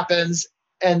 shit happens,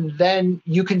 and then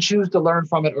you can choose to learn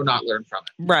from it or not learn from it.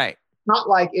 Right. Not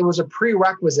like it was a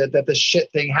prerequisite that the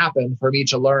shit thing happened for me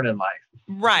to learn in life.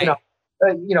 Right.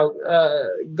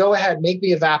 Go ahead, make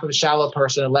me a vapid, shallow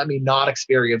person and let me not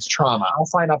experience trauma. I'll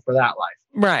sign up for that life.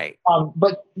 Right.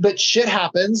 But shit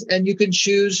happens, and you can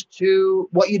choose to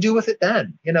what you do with it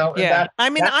then, Yeah.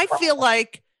 I feel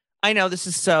like, I know this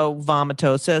is so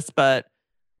vomitosis, but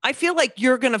I feel like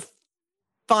you're going to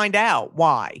find out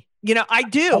why. I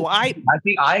do. I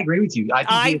think I agree with you. Yes.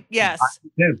 I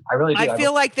do. I really do. I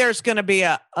feel like there's going to be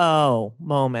a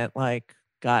moment, like,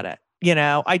 got it.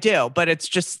 I do, but it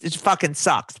fucking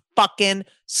sucks. Fucking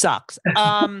sucks.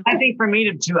 I think for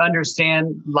me to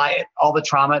understand like all the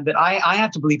trauma that I have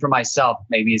to believe for myself,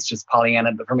 maybe it's just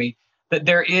Pollyanna, but for me, that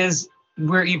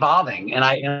we're evolving. And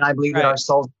I believe that our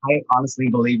souls, I honestly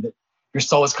believe that your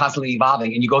soul is constantly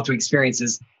evolving, and you go through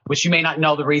experiences which you may not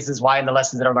know the reasons why and the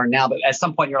lessons that are learned now, but at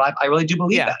some point in your life, I really do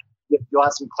believe that you'll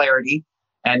have some clarity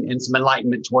and some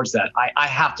enlightenment towards that. I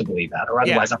have to believe that, or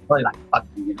otherwise I'm really not fucking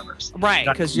the universe. Right,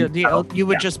 because you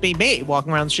would just be me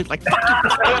walking around the street like, fuck you,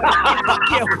 fuck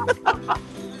you, fuck you.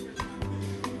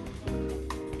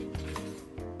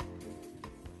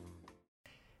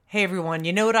 Hey everyone,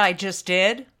 you know what I just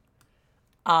did?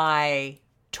 I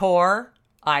tore,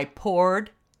 I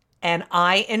poured, and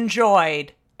I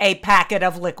enjoyed a packet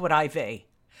of Liquid IV,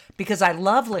 because I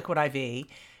love Liquid IV.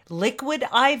 Liquid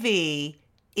IV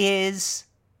is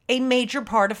a major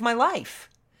part of my life.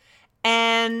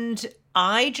 And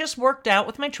I just worked out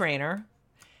with my trainer,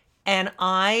 And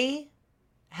I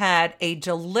had a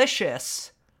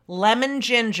delicious lemon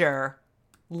ginger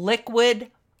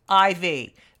liquid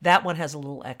IV. That one has a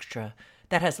little extra.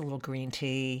 That has a little green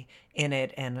tea in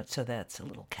it, and so that's a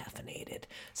little caffeinated.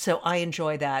 So I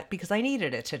enjoy that because I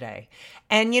needed it today.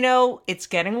 And it's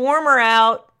getting warmer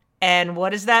out, and what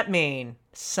does that mean?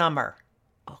 Summer.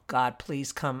 Oh God,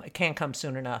 please come. It can't come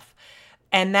soon enough.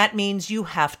 And that means you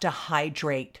have to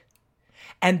hydrate.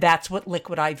 And that's what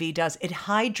Liquid IV does. It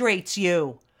hydrates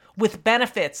you with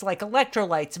benefits like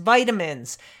electrolytes,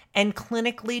 vitamins, and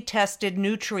clinically tested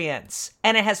nutrients.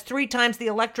 And it has 3 times the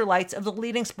electrolytes of the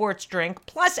leading sports drink,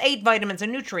 plus 8 vitamins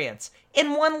and nutrients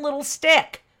in one little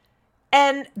stick.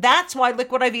 And that's why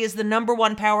Liquid IV is the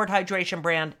 #1 powered hydration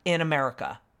brand in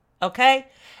America. Okay?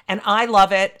 And I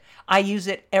love it. I use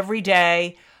it every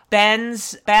day.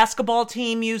 Ben's basketball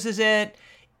team uses it.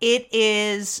 It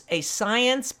is a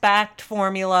science-backed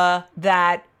formula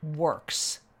that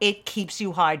works. It keeps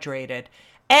you hydrated.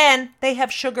 And they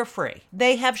have sugar-free.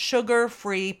 They have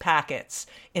sugar-free packets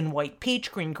in white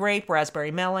peach, green grape,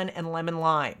 raspberry melon, and lemon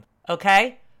lime.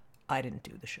 Okay? I didn't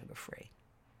do the sugar-free.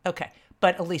 Okay.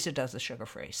 But Elisa does the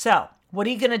sugar-free. So what are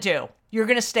you going to do? You're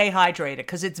going to stay hydrated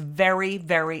because it's very,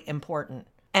 very important.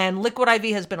 And Liquid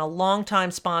IV has been a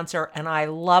long-time sponsor, and I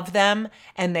love them,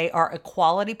 and they are a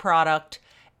quality product.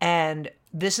 And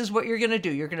this is what you're going to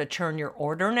do. You're going to turn your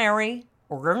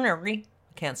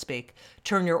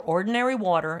turn your ordinary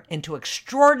water into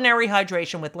extraordinary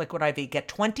hydration with Liquid IV. Get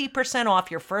 20%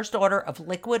 off your first order of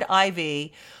Liquid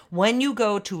IV when you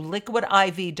go to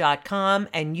liquidiv.com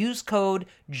and use code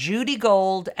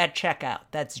JudyGold at checkout.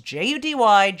 That's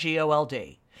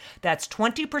JUDYGOLD. That's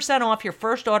 20% off your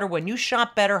first order when you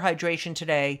shop Better Hydration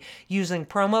today using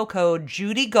promo code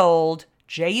JudyGold,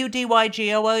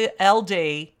 JUDYGOLD,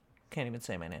 can't even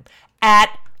say my name,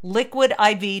 at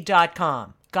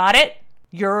liquidiv.com. Got it?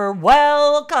 You're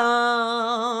welcome.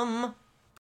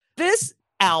 This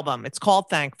album, it's called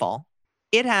Thankful.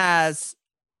 It has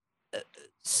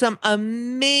some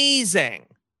amazing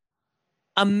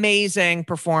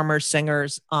performers,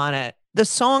 singers on it. The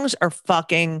songs are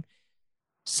fucking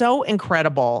so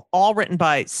incredible, all written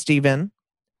by Steven.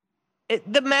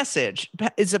 The message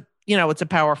is it's a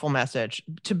powerful message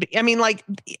to be. I mean, like,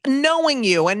 knowing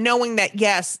you and knowing that,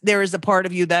 yes, there is a part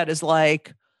of you that is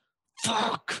like,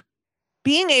 fuck,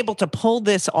 being able to pull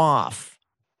this off,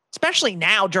 especially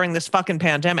now during this fucking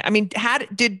pandemic. I mean,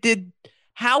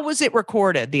 how was it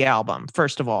recorded, the album,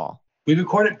 first of all? We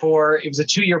recorded it was a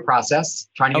 2-year process,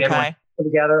 trying to get everyone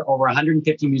together, over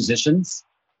 150 musicians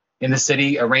in the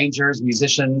city, arrangers,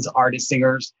 musicians, artists,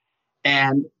 singers.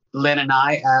 And Lynn and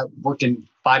I worked in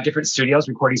 5 different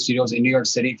recording studios in New York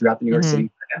City, throughout the New York City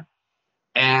area.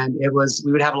 And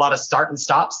we would have a lot of start and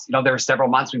stops. There were several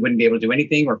months we wouldn't be able to do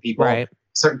anything, or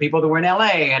certain people that were in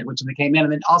LA, which they came in,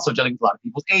 and then also dealing with a lot of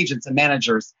people's agents and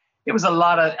managers. It was I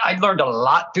learned a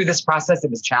lot through this process.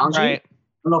 It was challenging. Right. I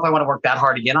don't know if I want to work that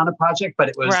hard again on a project, but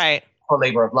it was a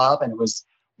labor of love, and it was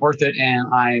worth it. And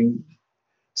I'm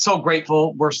so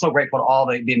grateful. We're so grateful to all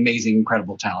the amazing,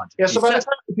 incredible talent. Yeah. So by the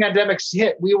time the pandemic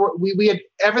hit, we had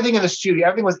everything in the studio.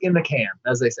 Everything was in the can,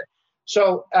 as they say.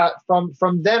 So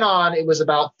from then on, it was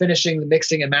about finishing the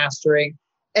mixing and mastering.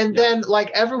 And then, like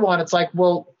everyone, it's like,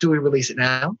 well, do we release it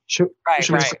now? Should we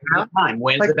release it now?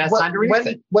 When's the best time to release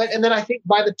it? And then I think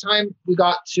by the time we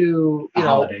got to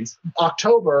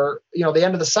October, the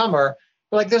end of the summer,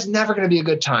 we're like, there's never going to be a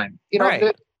good time.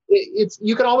 It's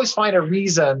you can always find a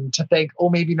reason to think, oh,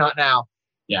 maybe not now.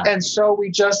 Yeah. And so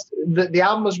we just the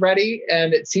album was ready,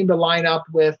 and it seemed to line up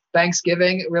with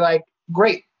Thanksgiving. We're like,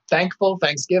 great, thankful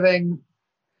Thanksgiving,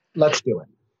 let's do it.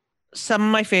 Some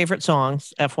of my favorite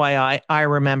songs, FYI, I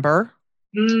Remember,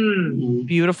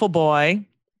 Beautiful Boy,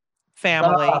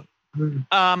 Family.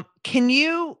 Can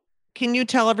you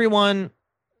tell everyone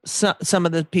some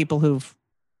of the people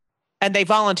and they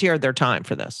volunteered their time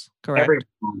for this, correct? Everyone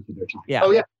volunteered their time. Yeah.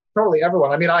 Oh yeah, totally.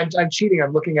 Everyone. I mean, I'm cheating.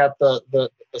 I'm looking at the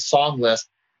song list.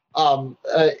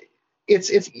 There's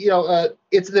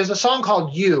a song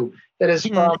called You that is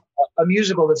from a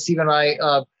musical that Steve and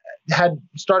I had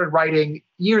started writing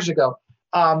years ago.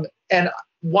 And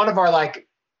one of our,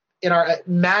 in our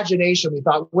imagination, we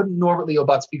thought, wouldn't Norbert Leo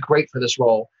Butz be great for this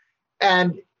role?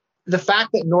 And the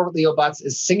fact that Norbert Leo Butz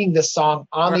is singing this song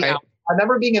on the album, I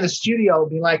remember being in the studio and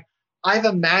being like, I've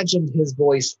imagined his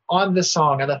voice on this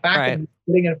song, and the fact that he's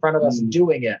sitting in front of us and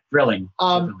doing it. Thrilling.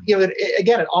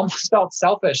 It almost felt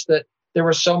selfish that there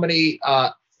were so many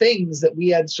things that we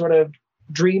had sort of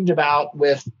dreamed about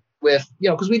with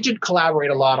because we did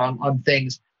collaborate a lot on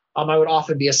things. I would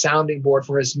often be a sounding board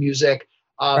for his music.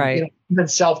 Even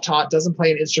self-taught, doesn't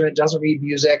play an instrument, doesn't read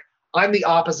music. I'm the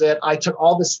opposite. I took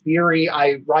all this theory,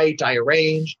 I write, I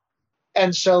arrange.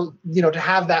 And so, to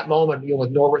have that moment,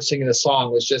 with Norbert singing the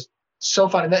song was just so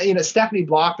fun. And then, Stephanie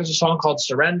Block, there's a song called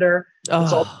Surrender.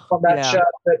 It's all from that show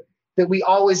that we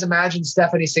always imagined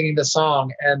Stephanie singing the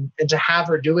song, and to have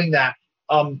her doing that.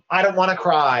 I Don't Want to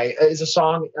Cry is a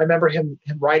song. I remember him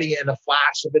writing it in a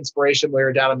flash of inspiration. We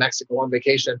were down in Mexico on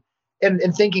vacation and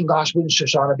thinking, gosh, wouldn't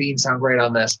Shoshana Bean sound great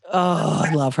on this? Oh,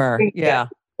 I love her. Yeah.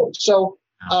 So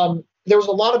there was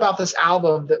a lot about this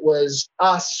album that was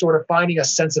us sort of finding a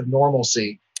sense of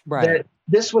normalcy. Right. That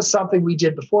this was something we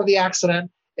did before the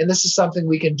accident, and this is something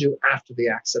we can do after the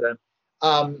accident.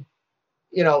 So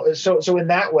in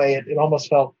that way, it almost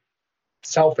felt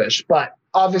selfish, but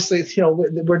obviously,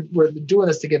 we're doing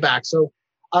this to give back. So,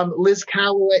 Liz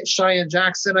Calloway, Cheyenne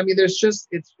Jackson. I mean,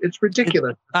 it's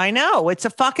ridiculous. I know, it's a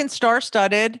fucking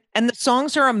star-studded, and the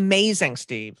songs are amazing,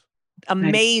 Steve.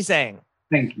 Amazing.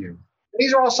 Thank you.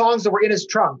 These are all songs that were in his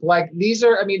trunk. Like he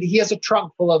has a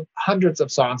trunk full of hundreds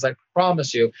of songs, I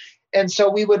promise you. And so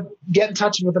we would get in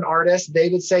touch with an artist. They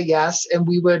would say yes, and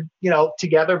we would,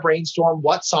 together brainstorm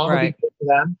what song would be good for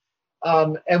them.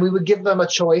 And we would give them a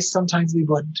choice. Sometimes we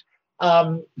wouldn't.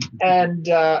 And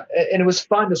it was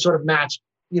fun to sort of match,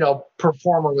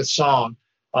 performer with song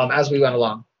as we went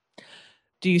along.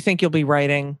 Do you think you'll be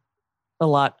writing a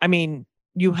lot? I mean,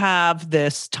 you have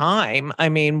this time. I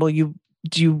mean,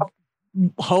 do you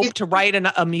hope to write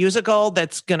a musical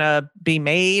that's going to be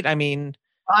made? I mean,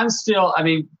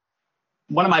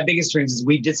 one of my biggest dreams is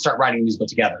we did start writing a musical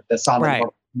together. That song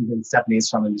that Stephanie is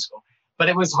from a musical. But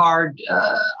it was hard.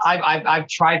 I've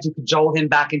tried to cajole him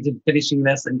back into finishing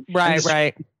this, and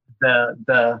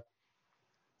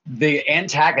the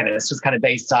antagonist was kind of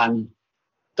based on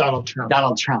Donald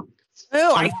Trump.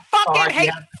 Oh, I fucking hate.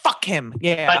 Fuck him.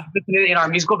 Yeah. But in our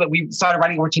musical that we started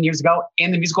writing over 10 years ago,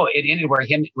 in the musical, it ended where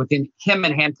him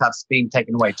and handcuffs being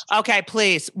taken away. Okay,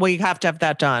 please. Well, you have to have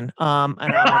that done. And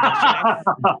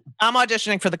I'm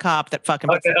auditioning for the cop that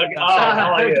fucking. Okay.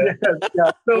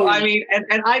 So I mean,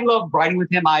 and I love writing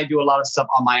with him. I do a lot of stuff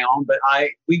on my own, but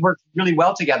we work really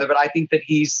well together. But I think that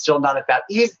he's still not at that.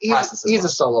 He's a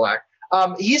solo act.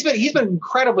 He's been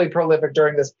incredibly prolific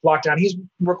during this lockdown. He's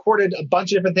recorded a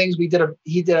bunch of different things.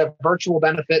 He did a virtual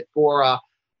benefit for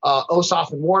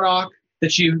Ossoff and Warnock.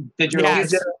 Did you?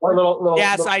 Yes.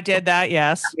 I did that.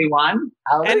 Yes. They won.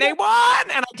 And they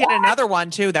won. And I did another one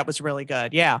too. That was really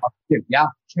good. Yeah. Yeah.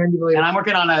 And I'm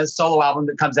working on a solo album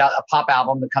that comes out, a pop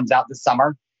album that comes out this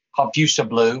summer called Fuchsia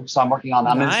Blue. So I'm working on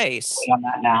that. Nice. I'm on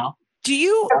that now.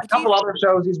 A couple other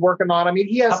shows he's working on. I mean,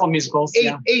 he has a couple musicals,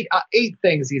 eight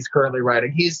things he's currently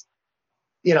writing. He's,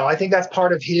 I think that's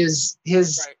part of his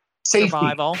safety.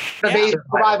 Survival. Safety.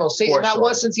 And that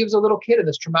was since he was a little kid in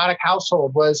this traumatic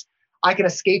household was I can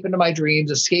escape into my dreams,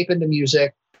 escape into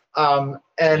music. And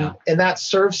that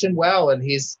serves him well. And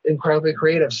he's incredibly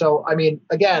creative. So, I mean,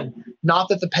 again, not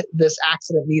that this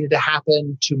accident needed to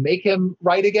happen to make him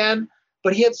write again,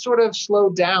 but he had sort of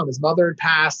slowed down. His mother had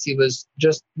passed. He was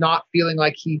just not feeling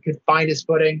like he could find his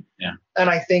footing. Yeah. And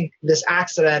I think this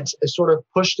accident has sort of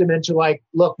pushed him into like,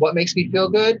 look, what makes me feel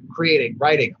good? Creating,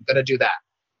 writing. I'm going to do that.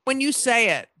 When you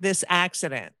say it, this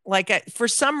accident, like for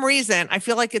some reason, I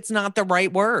feel like it's not the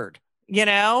right word,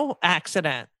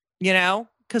 accident,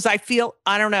 because I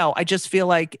don't know. I just feel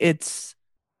like it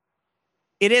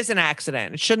is an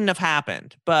accident. It shouldn't have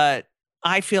happened, but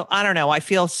I don't know. I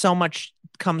feel so much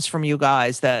comes from you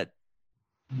guys that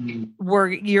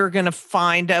you're going to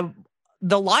find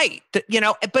the light,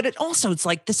 but it's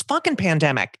like this fucking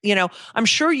pandemic, I'm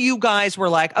sure you guys were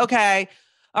like, okay,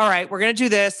 all right, we're going to do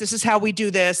this. This is how we do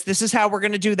this. This is how we're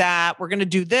going to do that. We're going to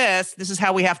do this. This is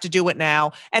how we have to do it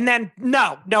now. And then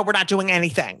no, we're not doing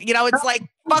anything. It's like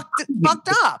fucked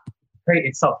up. Great.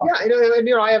 It's so fun.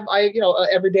 Yeah. I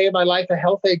every day of my life, a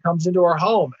health aide comes into our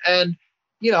home and,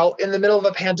 in the middle of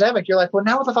a pandemic, you're like, well,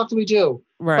 now what the fuck do we do?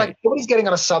 Right. Like nobody's getting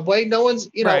on a subway. No one's,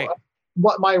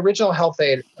 what my original health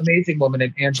aide, amazing woman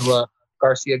named Angela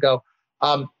Garcia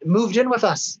moved in with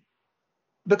us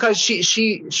because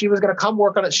she was going to come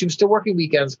work on it. She was still working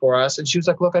weekends for us. And she was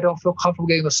like, look, I don't feel comfortable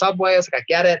getting the subway. I was like, I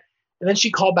get it. And then she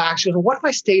called back. She goes, well, what if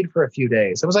I stayed for a few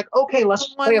days? I was like, okay,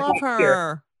 let's play it back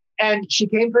here. And she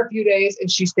came for a few days and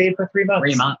she stayed for 3 months.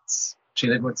 3 months. She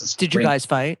lived with us. Did you guys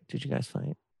fight?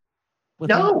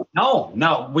 No.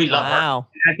 We love her.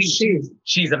 I think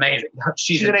she's amazing.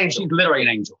 She's an angel. She's literally an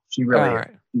angel. She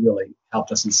really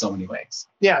helped us in so many ways.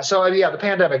 Yeah. So the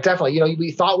pandemic definitely.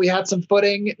 We thought we had some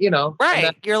footing.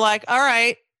 Right. You're like, all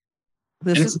right.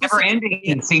 This is never ending.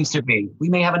 It seems to be. We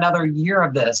may have another year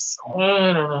of this.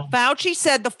 Fauci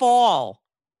said the fall.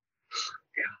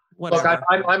 Look,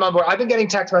 I'm on board. I've been getting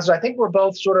text messages. I think we're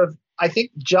both sort of. I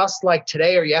think just like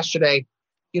today or yesterday,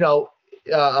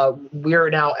 we're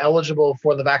now eligible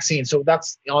for the vaccine. So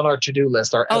that's on our to-do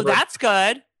list. That's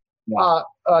good.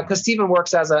 Because Stephen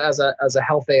works as a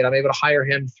health aide. I'm able to hire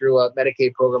him through a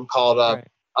Medicaid program called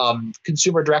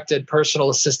Consumer Directed Personal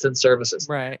Assistance Services.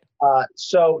 Right.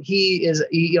 So he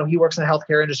works in the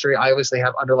healthcare industry. I obviously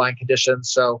have underlying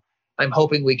conditions, so I'm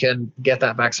hoping we can get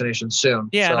that vaccination soon.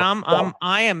 Yeah, so, and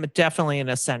I am definitely an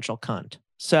essential cunt.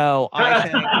 So I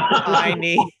think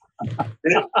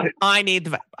I need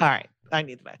the all right. I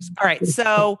need the vaccine. All right.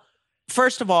 So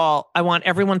first of all, I want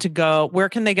everyone to go. Where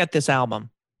can they get this album?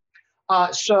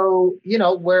 So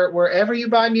wherever you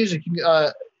buy music,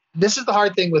 this is the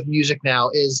hard thing with music now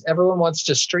is everyone wants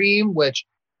to stream, which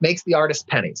makes the artist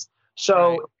pennies.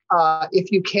 So if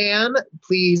you can,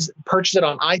 please purchase it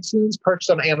on iTunes, purchase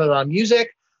it on Amazon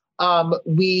Music.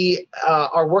 We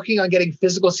are working on getting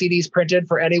physical CDs printed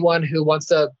for anyone who wants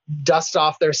to dust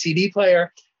off their CD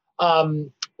player,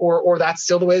 or that's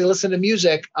still the way they listen to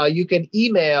music. You can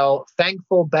email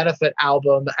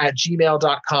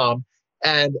thankfulbenefitalbum@gmail.com.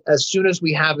 And as soon as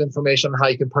we have information on how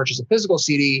you can purchase a physical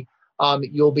CD,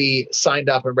 you'll be signed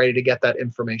up and ready to get that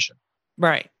information.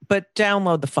 Right. But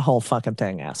download the whole fucking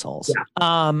thing, assholes.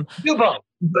 Yeah. Do both.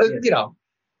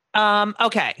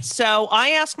 Okay. So I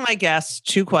ask my guests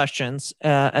 2 questions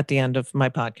at the end of my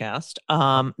podcast.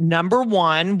 Number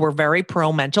 1, we're very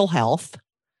pro mental health.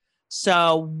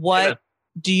 So what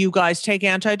do you guys take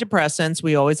antidepressants?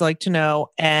 We always like to know.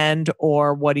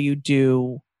 Or what do you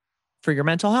do for your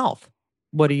mental health?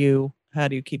 How do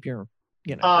you keep your,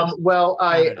 well,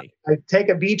 I take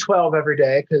a B12 every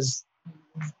day because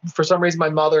for some reason my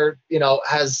mother,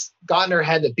 has gotten her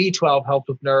head that B12 helped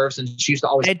with nerves, and she used to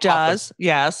always. It does.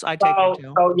 Yes, I take it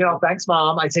too. So, thanks,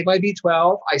 Mom. I take my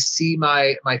B12. I see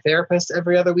my therapist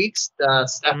every other week,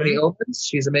 Stephanie Opens.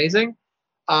 She's amazing.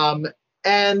 And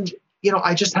I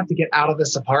just have to get out of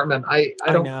this apartment. I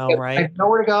have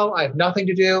nowhere to go. I have nothing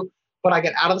to do. But I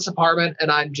get out of this apartment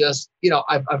and I'm just,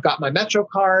 I've got my Metro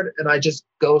card and I just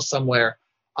go somewhere.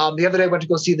 The other day I went to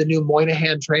go see the new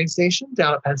Moynihan train station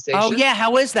down at Penn Station. Oh yeah,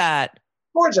 how is that?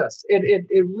 Gorgeous.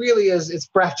 It really is. It's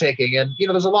breathtaking, and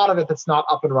there's a lot of it that's not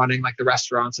up and running, like the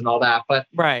restaurants and all that. But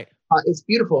right, it's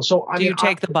beautiful. So do you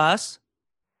take the bus?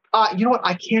 You know what?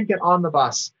 I can't get on the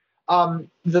bus.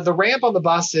 The ramp on the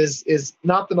bus is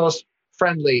not the most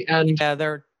friendly, and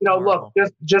they're look,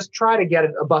 just try to get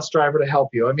a bus driver to help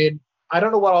you. I mean, I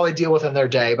don't know what all they deal with in their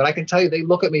day, but I can tell you they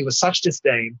look at me with such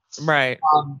disdain, right?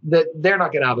 That they're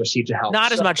not getting out of their seat to help.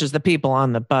 Not as much as the people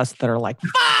on the bus that are like,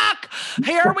 "Fuck,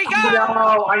 here we go! I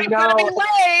know. I'm gonna be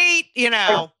late."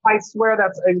 I swear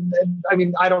that's. I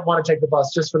mean, I don't want to take the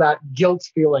bus just for that guilt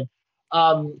feeling.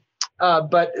 But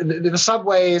the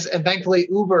subways and thankfully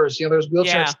Ubers. There's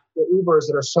wheelchair Ubers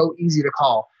that are so easy to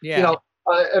call. Yeah.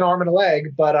 An arm and a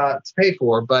leg, but to pay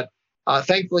for. But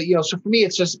thankfully, so for me,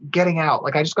 it's just getting out.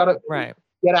 Like I just got to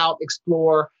get out,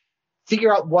 explore,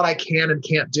 figure out what I can and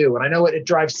can't do. And I know it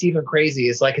drives Stephen crazy.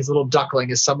 It's like his little duckling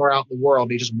is somewhere out in the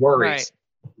world. He just worries.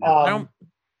 Right.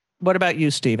 What about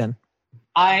you, Stephen?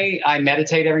 I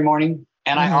meditate every morning,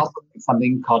 and I also do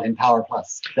something called Empower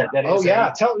Plus. I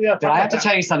have to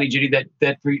tell you something, Judy. That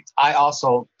I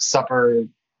also suffer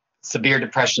severe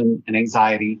depression and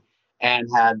anxiety, and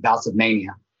had bouts of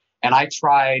mania. And I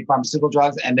tried pharmaceutical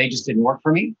drugs and they just didn't work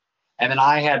for me. And then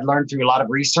I had learned through a lot of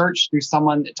research through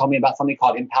someone that told me about something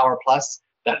called Empower Plus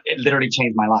that it literally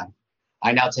changed my life.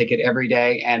 I now take it every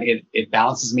day and it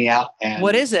balances me out. And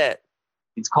what is it?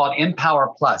 It's called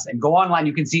Empower Plus. And go online.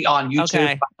 You can see on YouTube.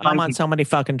 Okay. I'm on so many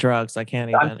fucking drugs. I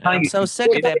can't even. I'm so sick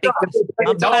of it.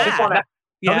 I'm fat.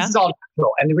 This is all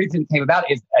natural. And the reason it came about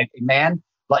is a man,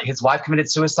 like his wife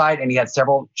committed suicide and he had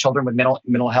several children with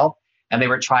mental health. And they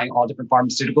were trying all different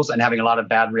pharmaceuticals and having a lot of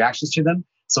bad reactions to them.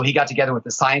 So he got together with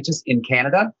the scientists in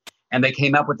Canada and they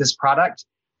came up with this product.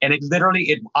 And it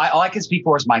literally, all I can speak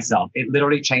for is myself. It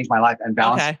literally changed my life and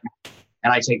balanced. Okay.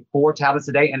 And I take 4 tablets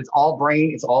a day and it's all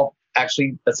brain. It's all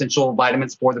actually essential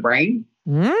vitamins for the brain.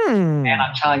 And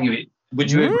I'm telling you,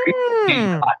 would you agree?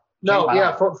 No,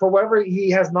 yeah. For whatever, he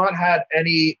has not had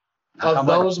any of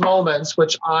those moments,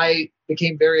 which I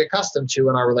became very accustomed to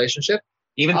in our relationship.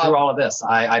 Even through all of this,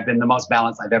 I've been the most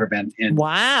balanced I've ever been in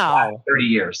 30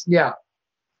 years. Yeah.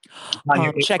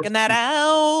 I'm checking that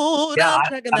out. Yeah, I'm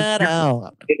checking that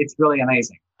out. It's really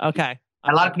amazing. Okay.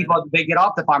 A lot of people, they get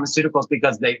off the pharmaceuticals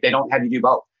because they don't have you do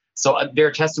both. So there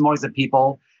are testimonies of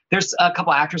people. There's a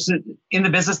couple actresses in the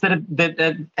business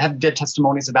that have did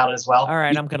testimonies about it as well. All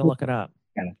right. I'm going to look it up.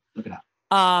 Yeah, look it up.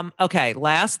 Okay.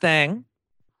 Last thing.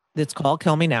 It's called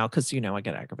Kill Me Now because, I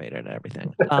get aggravated at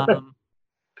everything.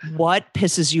 What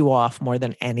pisses you off more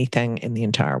than anything in the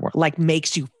entire world? Like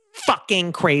makes you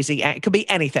fucking crazy. It could be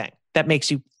anything that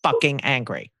makes you fucking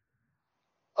angry.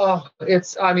 Oh,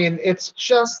 it's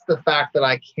just the fact that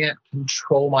I can't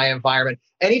control my environment.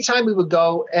 Anytime we would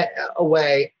go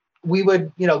away, we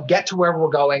would, get to where we're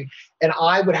going, and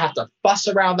I would have to fuss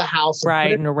around the house.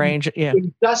 And arrange it. Yeah.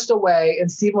 Just away.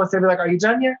 And Stephen would say, like, are you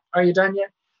done yet? Are you done yet?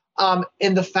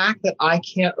 And the fact that I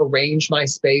can't arrange my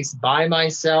space by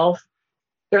myself,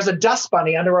 there's a dust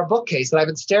bunny under a bookcase that I've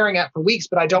been staring at for weeks,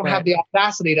 but I don't have the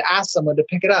audacity to ask someone to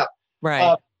pick it up.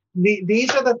 Right.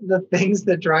 These are the things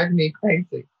that drive me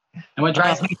crazy. And what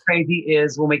drives me crazy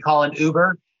is when we call an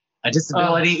Uber, a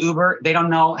disability Uber, they don't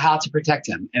know how to protect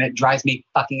him, and it drives me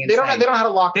fucking insane. They don't know how to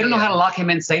lock. They don't know how to lock him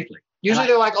in safely. Usually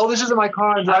they're like, "Oh, this isn't my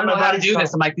car. I don't know how to do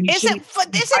this." I'm like, isn't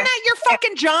that your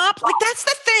fucking job? Like, that's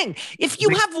the thing. If you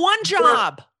have one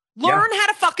job, learn how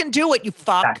to fucking do it. You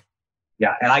fuck.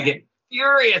 Yeah, and I get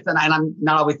furious, and I'm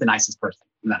not always the nicest person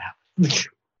when that happens.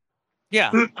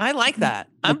 Yeah, I like that.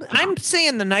 I'm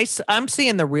seeing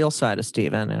the real side of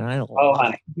Steven, and I love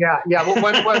honey. Yeah.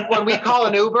 When we call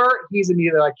an Uber, he's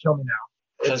immediately like, "Kill me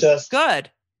now." It's just good.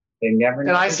 They never.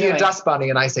 And I see a dust bunny,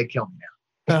 and I say, "Kill me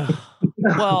now."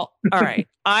 Well, all right.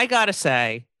 I gotta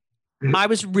say, I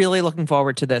was really looking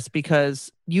forward to this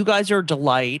because you guys are a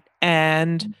delight,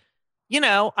 and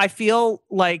I feel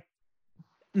like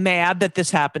mad that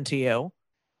this happened to you.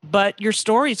 But your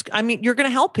stories, you're going to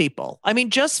help people.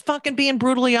 Just fucking being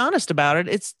brutally honest about it.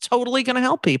 It's totally going to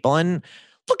help people. And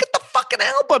look at the fucking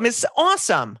album. It's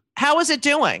awesome. How is it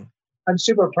doing? I'm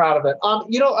super proud of it.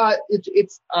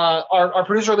 It's our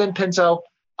producer, Lynn Pinto,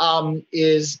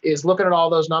 is looking at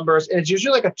all those numbers. And it's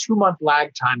usually like a 2-month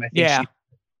lag time, I think,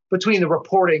 between the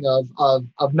reporting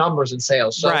of numbers and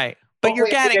sales. So right. But you're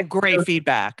getting great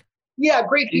feedback. Yeah,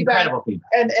 great feedback. Incredible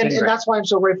feedback. And that's why I'm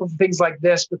so grateful for things like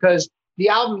this, because the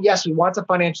album, yes, we want to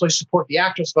financially support the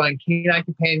Actors Fund, Canine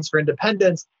Companions for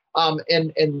Independence, and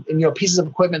pieces of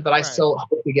equipment that I still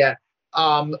hope to get.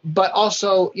 But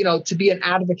also, to be an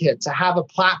advocate, to have a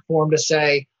platform to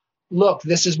say, look,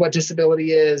 this is what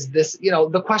disability is. This,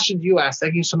 the questions you asked.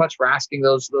 Thank you so much for asking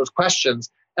those questions.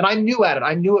 And I'm new at it.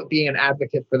 I'm new at being an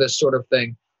advocate for this sort of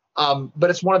thing. But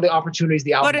it's one of the opportunities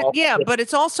the album. But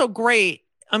it's also great.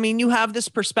 You have this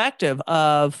perspective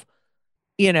of,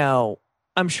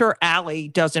 I'm sure Allie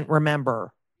doesn't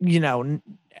remember,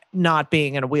 not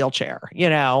being in a wheelchair,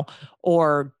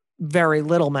 or very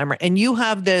little memory. And you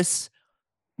have this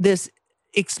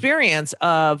experience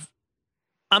of,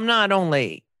 I'm not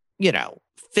only,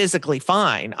 physically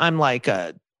fine, I'm like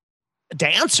a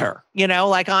dancer,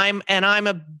 like I'm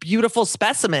a beautiful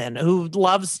specimen who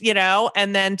loves,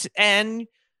 and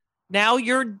now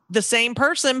you're the same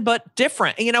person, but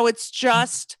different.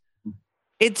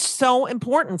 It's so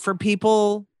important for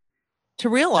people to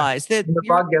realize that when the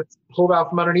rug gets pulled out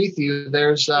from underneath you,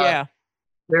 there's a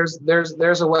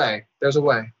way. There's a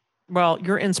way. Well,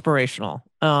 you're inspirational.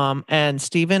 And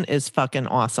Steven is fucking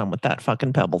awesome with that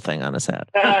fucking pebble thing on his head.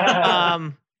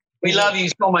 We love you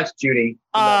so much, Judy.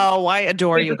 Oh, I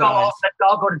adore you guys. Let's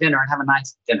all go to dinner and have a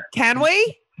nice dinner. Can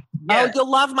we? Yes. Oh, you'll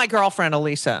love my girlfriend,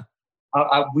 Elisa.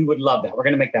 We would love that. We're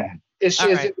going to make that happen. Is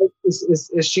she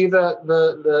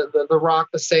the rock,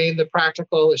 the sane, the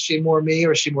practical? Is she more me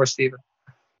or is she more Steven?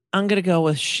 I'm going to go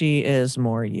with she is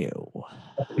more you.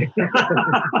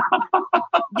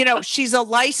 She's a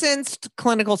licensed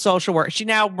clinical social worker. She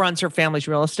now runs her family's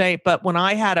real estate. But when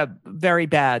I had a very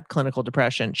bad clinical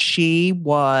depression, she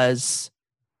kept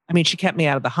me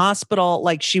out of the hospital.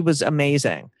 Like, she was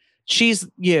amazing. She's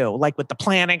you, like, with the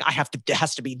planning. It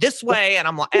has to be this way. And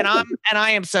I'm like, and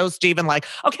I am so Steven, like,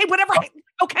 okay, whatever.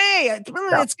 Okay.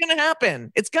 It's going to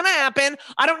happen. It's going to happen.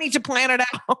 I don't need to plan it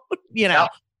out,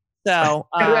 So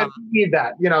we need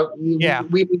that, we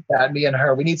need that, me and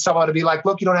her. We need someone to be like,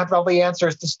 look, you don't have all the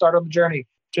answers to start on the journey.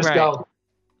 Just go.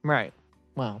 Right.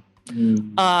 Well,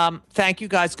 thank you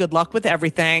guys. Good luck with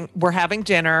everything. We're having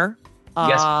dinner.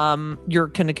 Yes. You're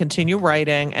going to continue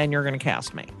writing and you're going to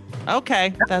cast me.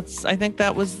 Okay. I think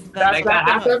that was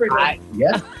that's everything.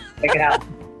 Yes. Make it happen.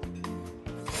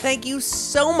 Thank you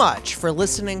so much for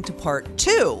listening to part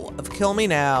 2 of Kill Me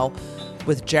Now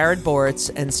with Jared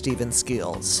Boritz and Steven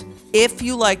Skeels. If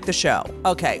you like the show,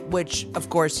 which of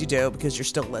course you do because you're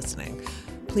still listening,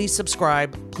 please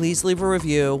subscribe, please leave a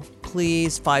review,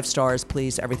 please 5 stars,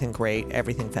 please, everything great,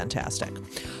 everything fantastic.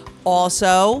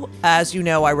 Also, as you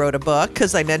know, I wrote a book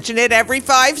because I mention it every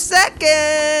 5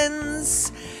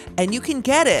 seconds. And you can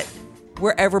get it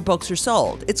wherever books are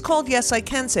sold. It's called Yes, I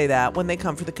Can Say That. When they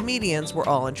come for the comedians, we're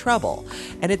all in trouble.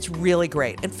 And it's really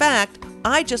great. In fact,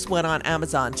 I just went on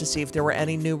Amazon to see if there were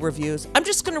any new reviews. I'm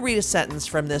just going to read a sentence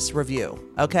from this review,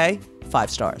 okay? 5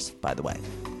 stars, by the way.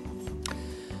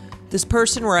 This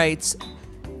person writes,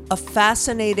 a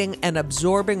fascinating and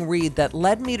absorbing read that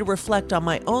led me to reflect on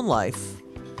my own life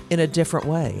in a different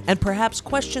way and perhaps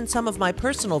question some of my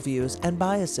personal views and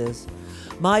biases.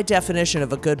 My definition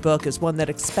of a good book is one that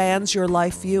expands your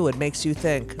life view and makes you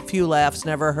think. A few laughs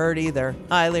never hurt either.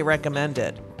 Highly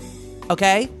recommended.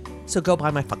 Okay? So go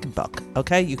buy my fucking book,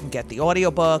 okay? You can get the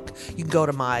audiobook. You can go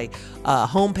to my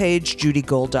homepage,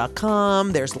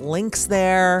 judygold.com. There's links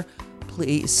there.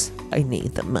 Please, I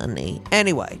need the money.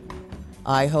 Anyway,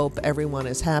 I hope everyone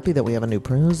is happy that we have a new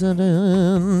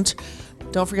president.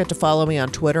 Don't forget to follow me on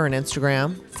Twitter and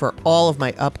Instagram for all of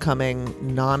my upcoming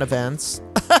non-events,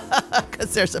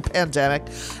 because there's a pandemic,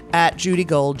 at Judy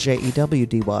Gold,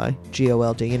 JEWDY,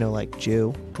 GOLD, you know, like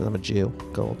Jew, because I'm a Jew,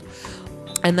 Gold.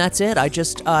 And that's it. I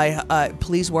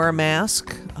please wear a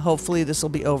mask. Hopefully this will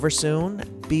be over soon.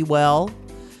 Be well.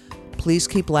 Please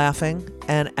keep laughing.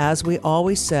 And as we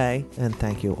always say, and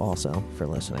thank you also for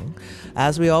listening,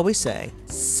 as we always say,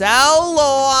 so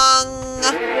long.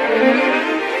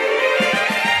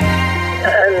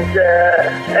 And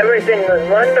everything was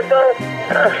wonderful.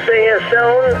 I'll see you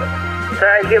soon.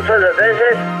 Thank you for the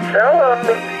visit. So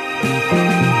long.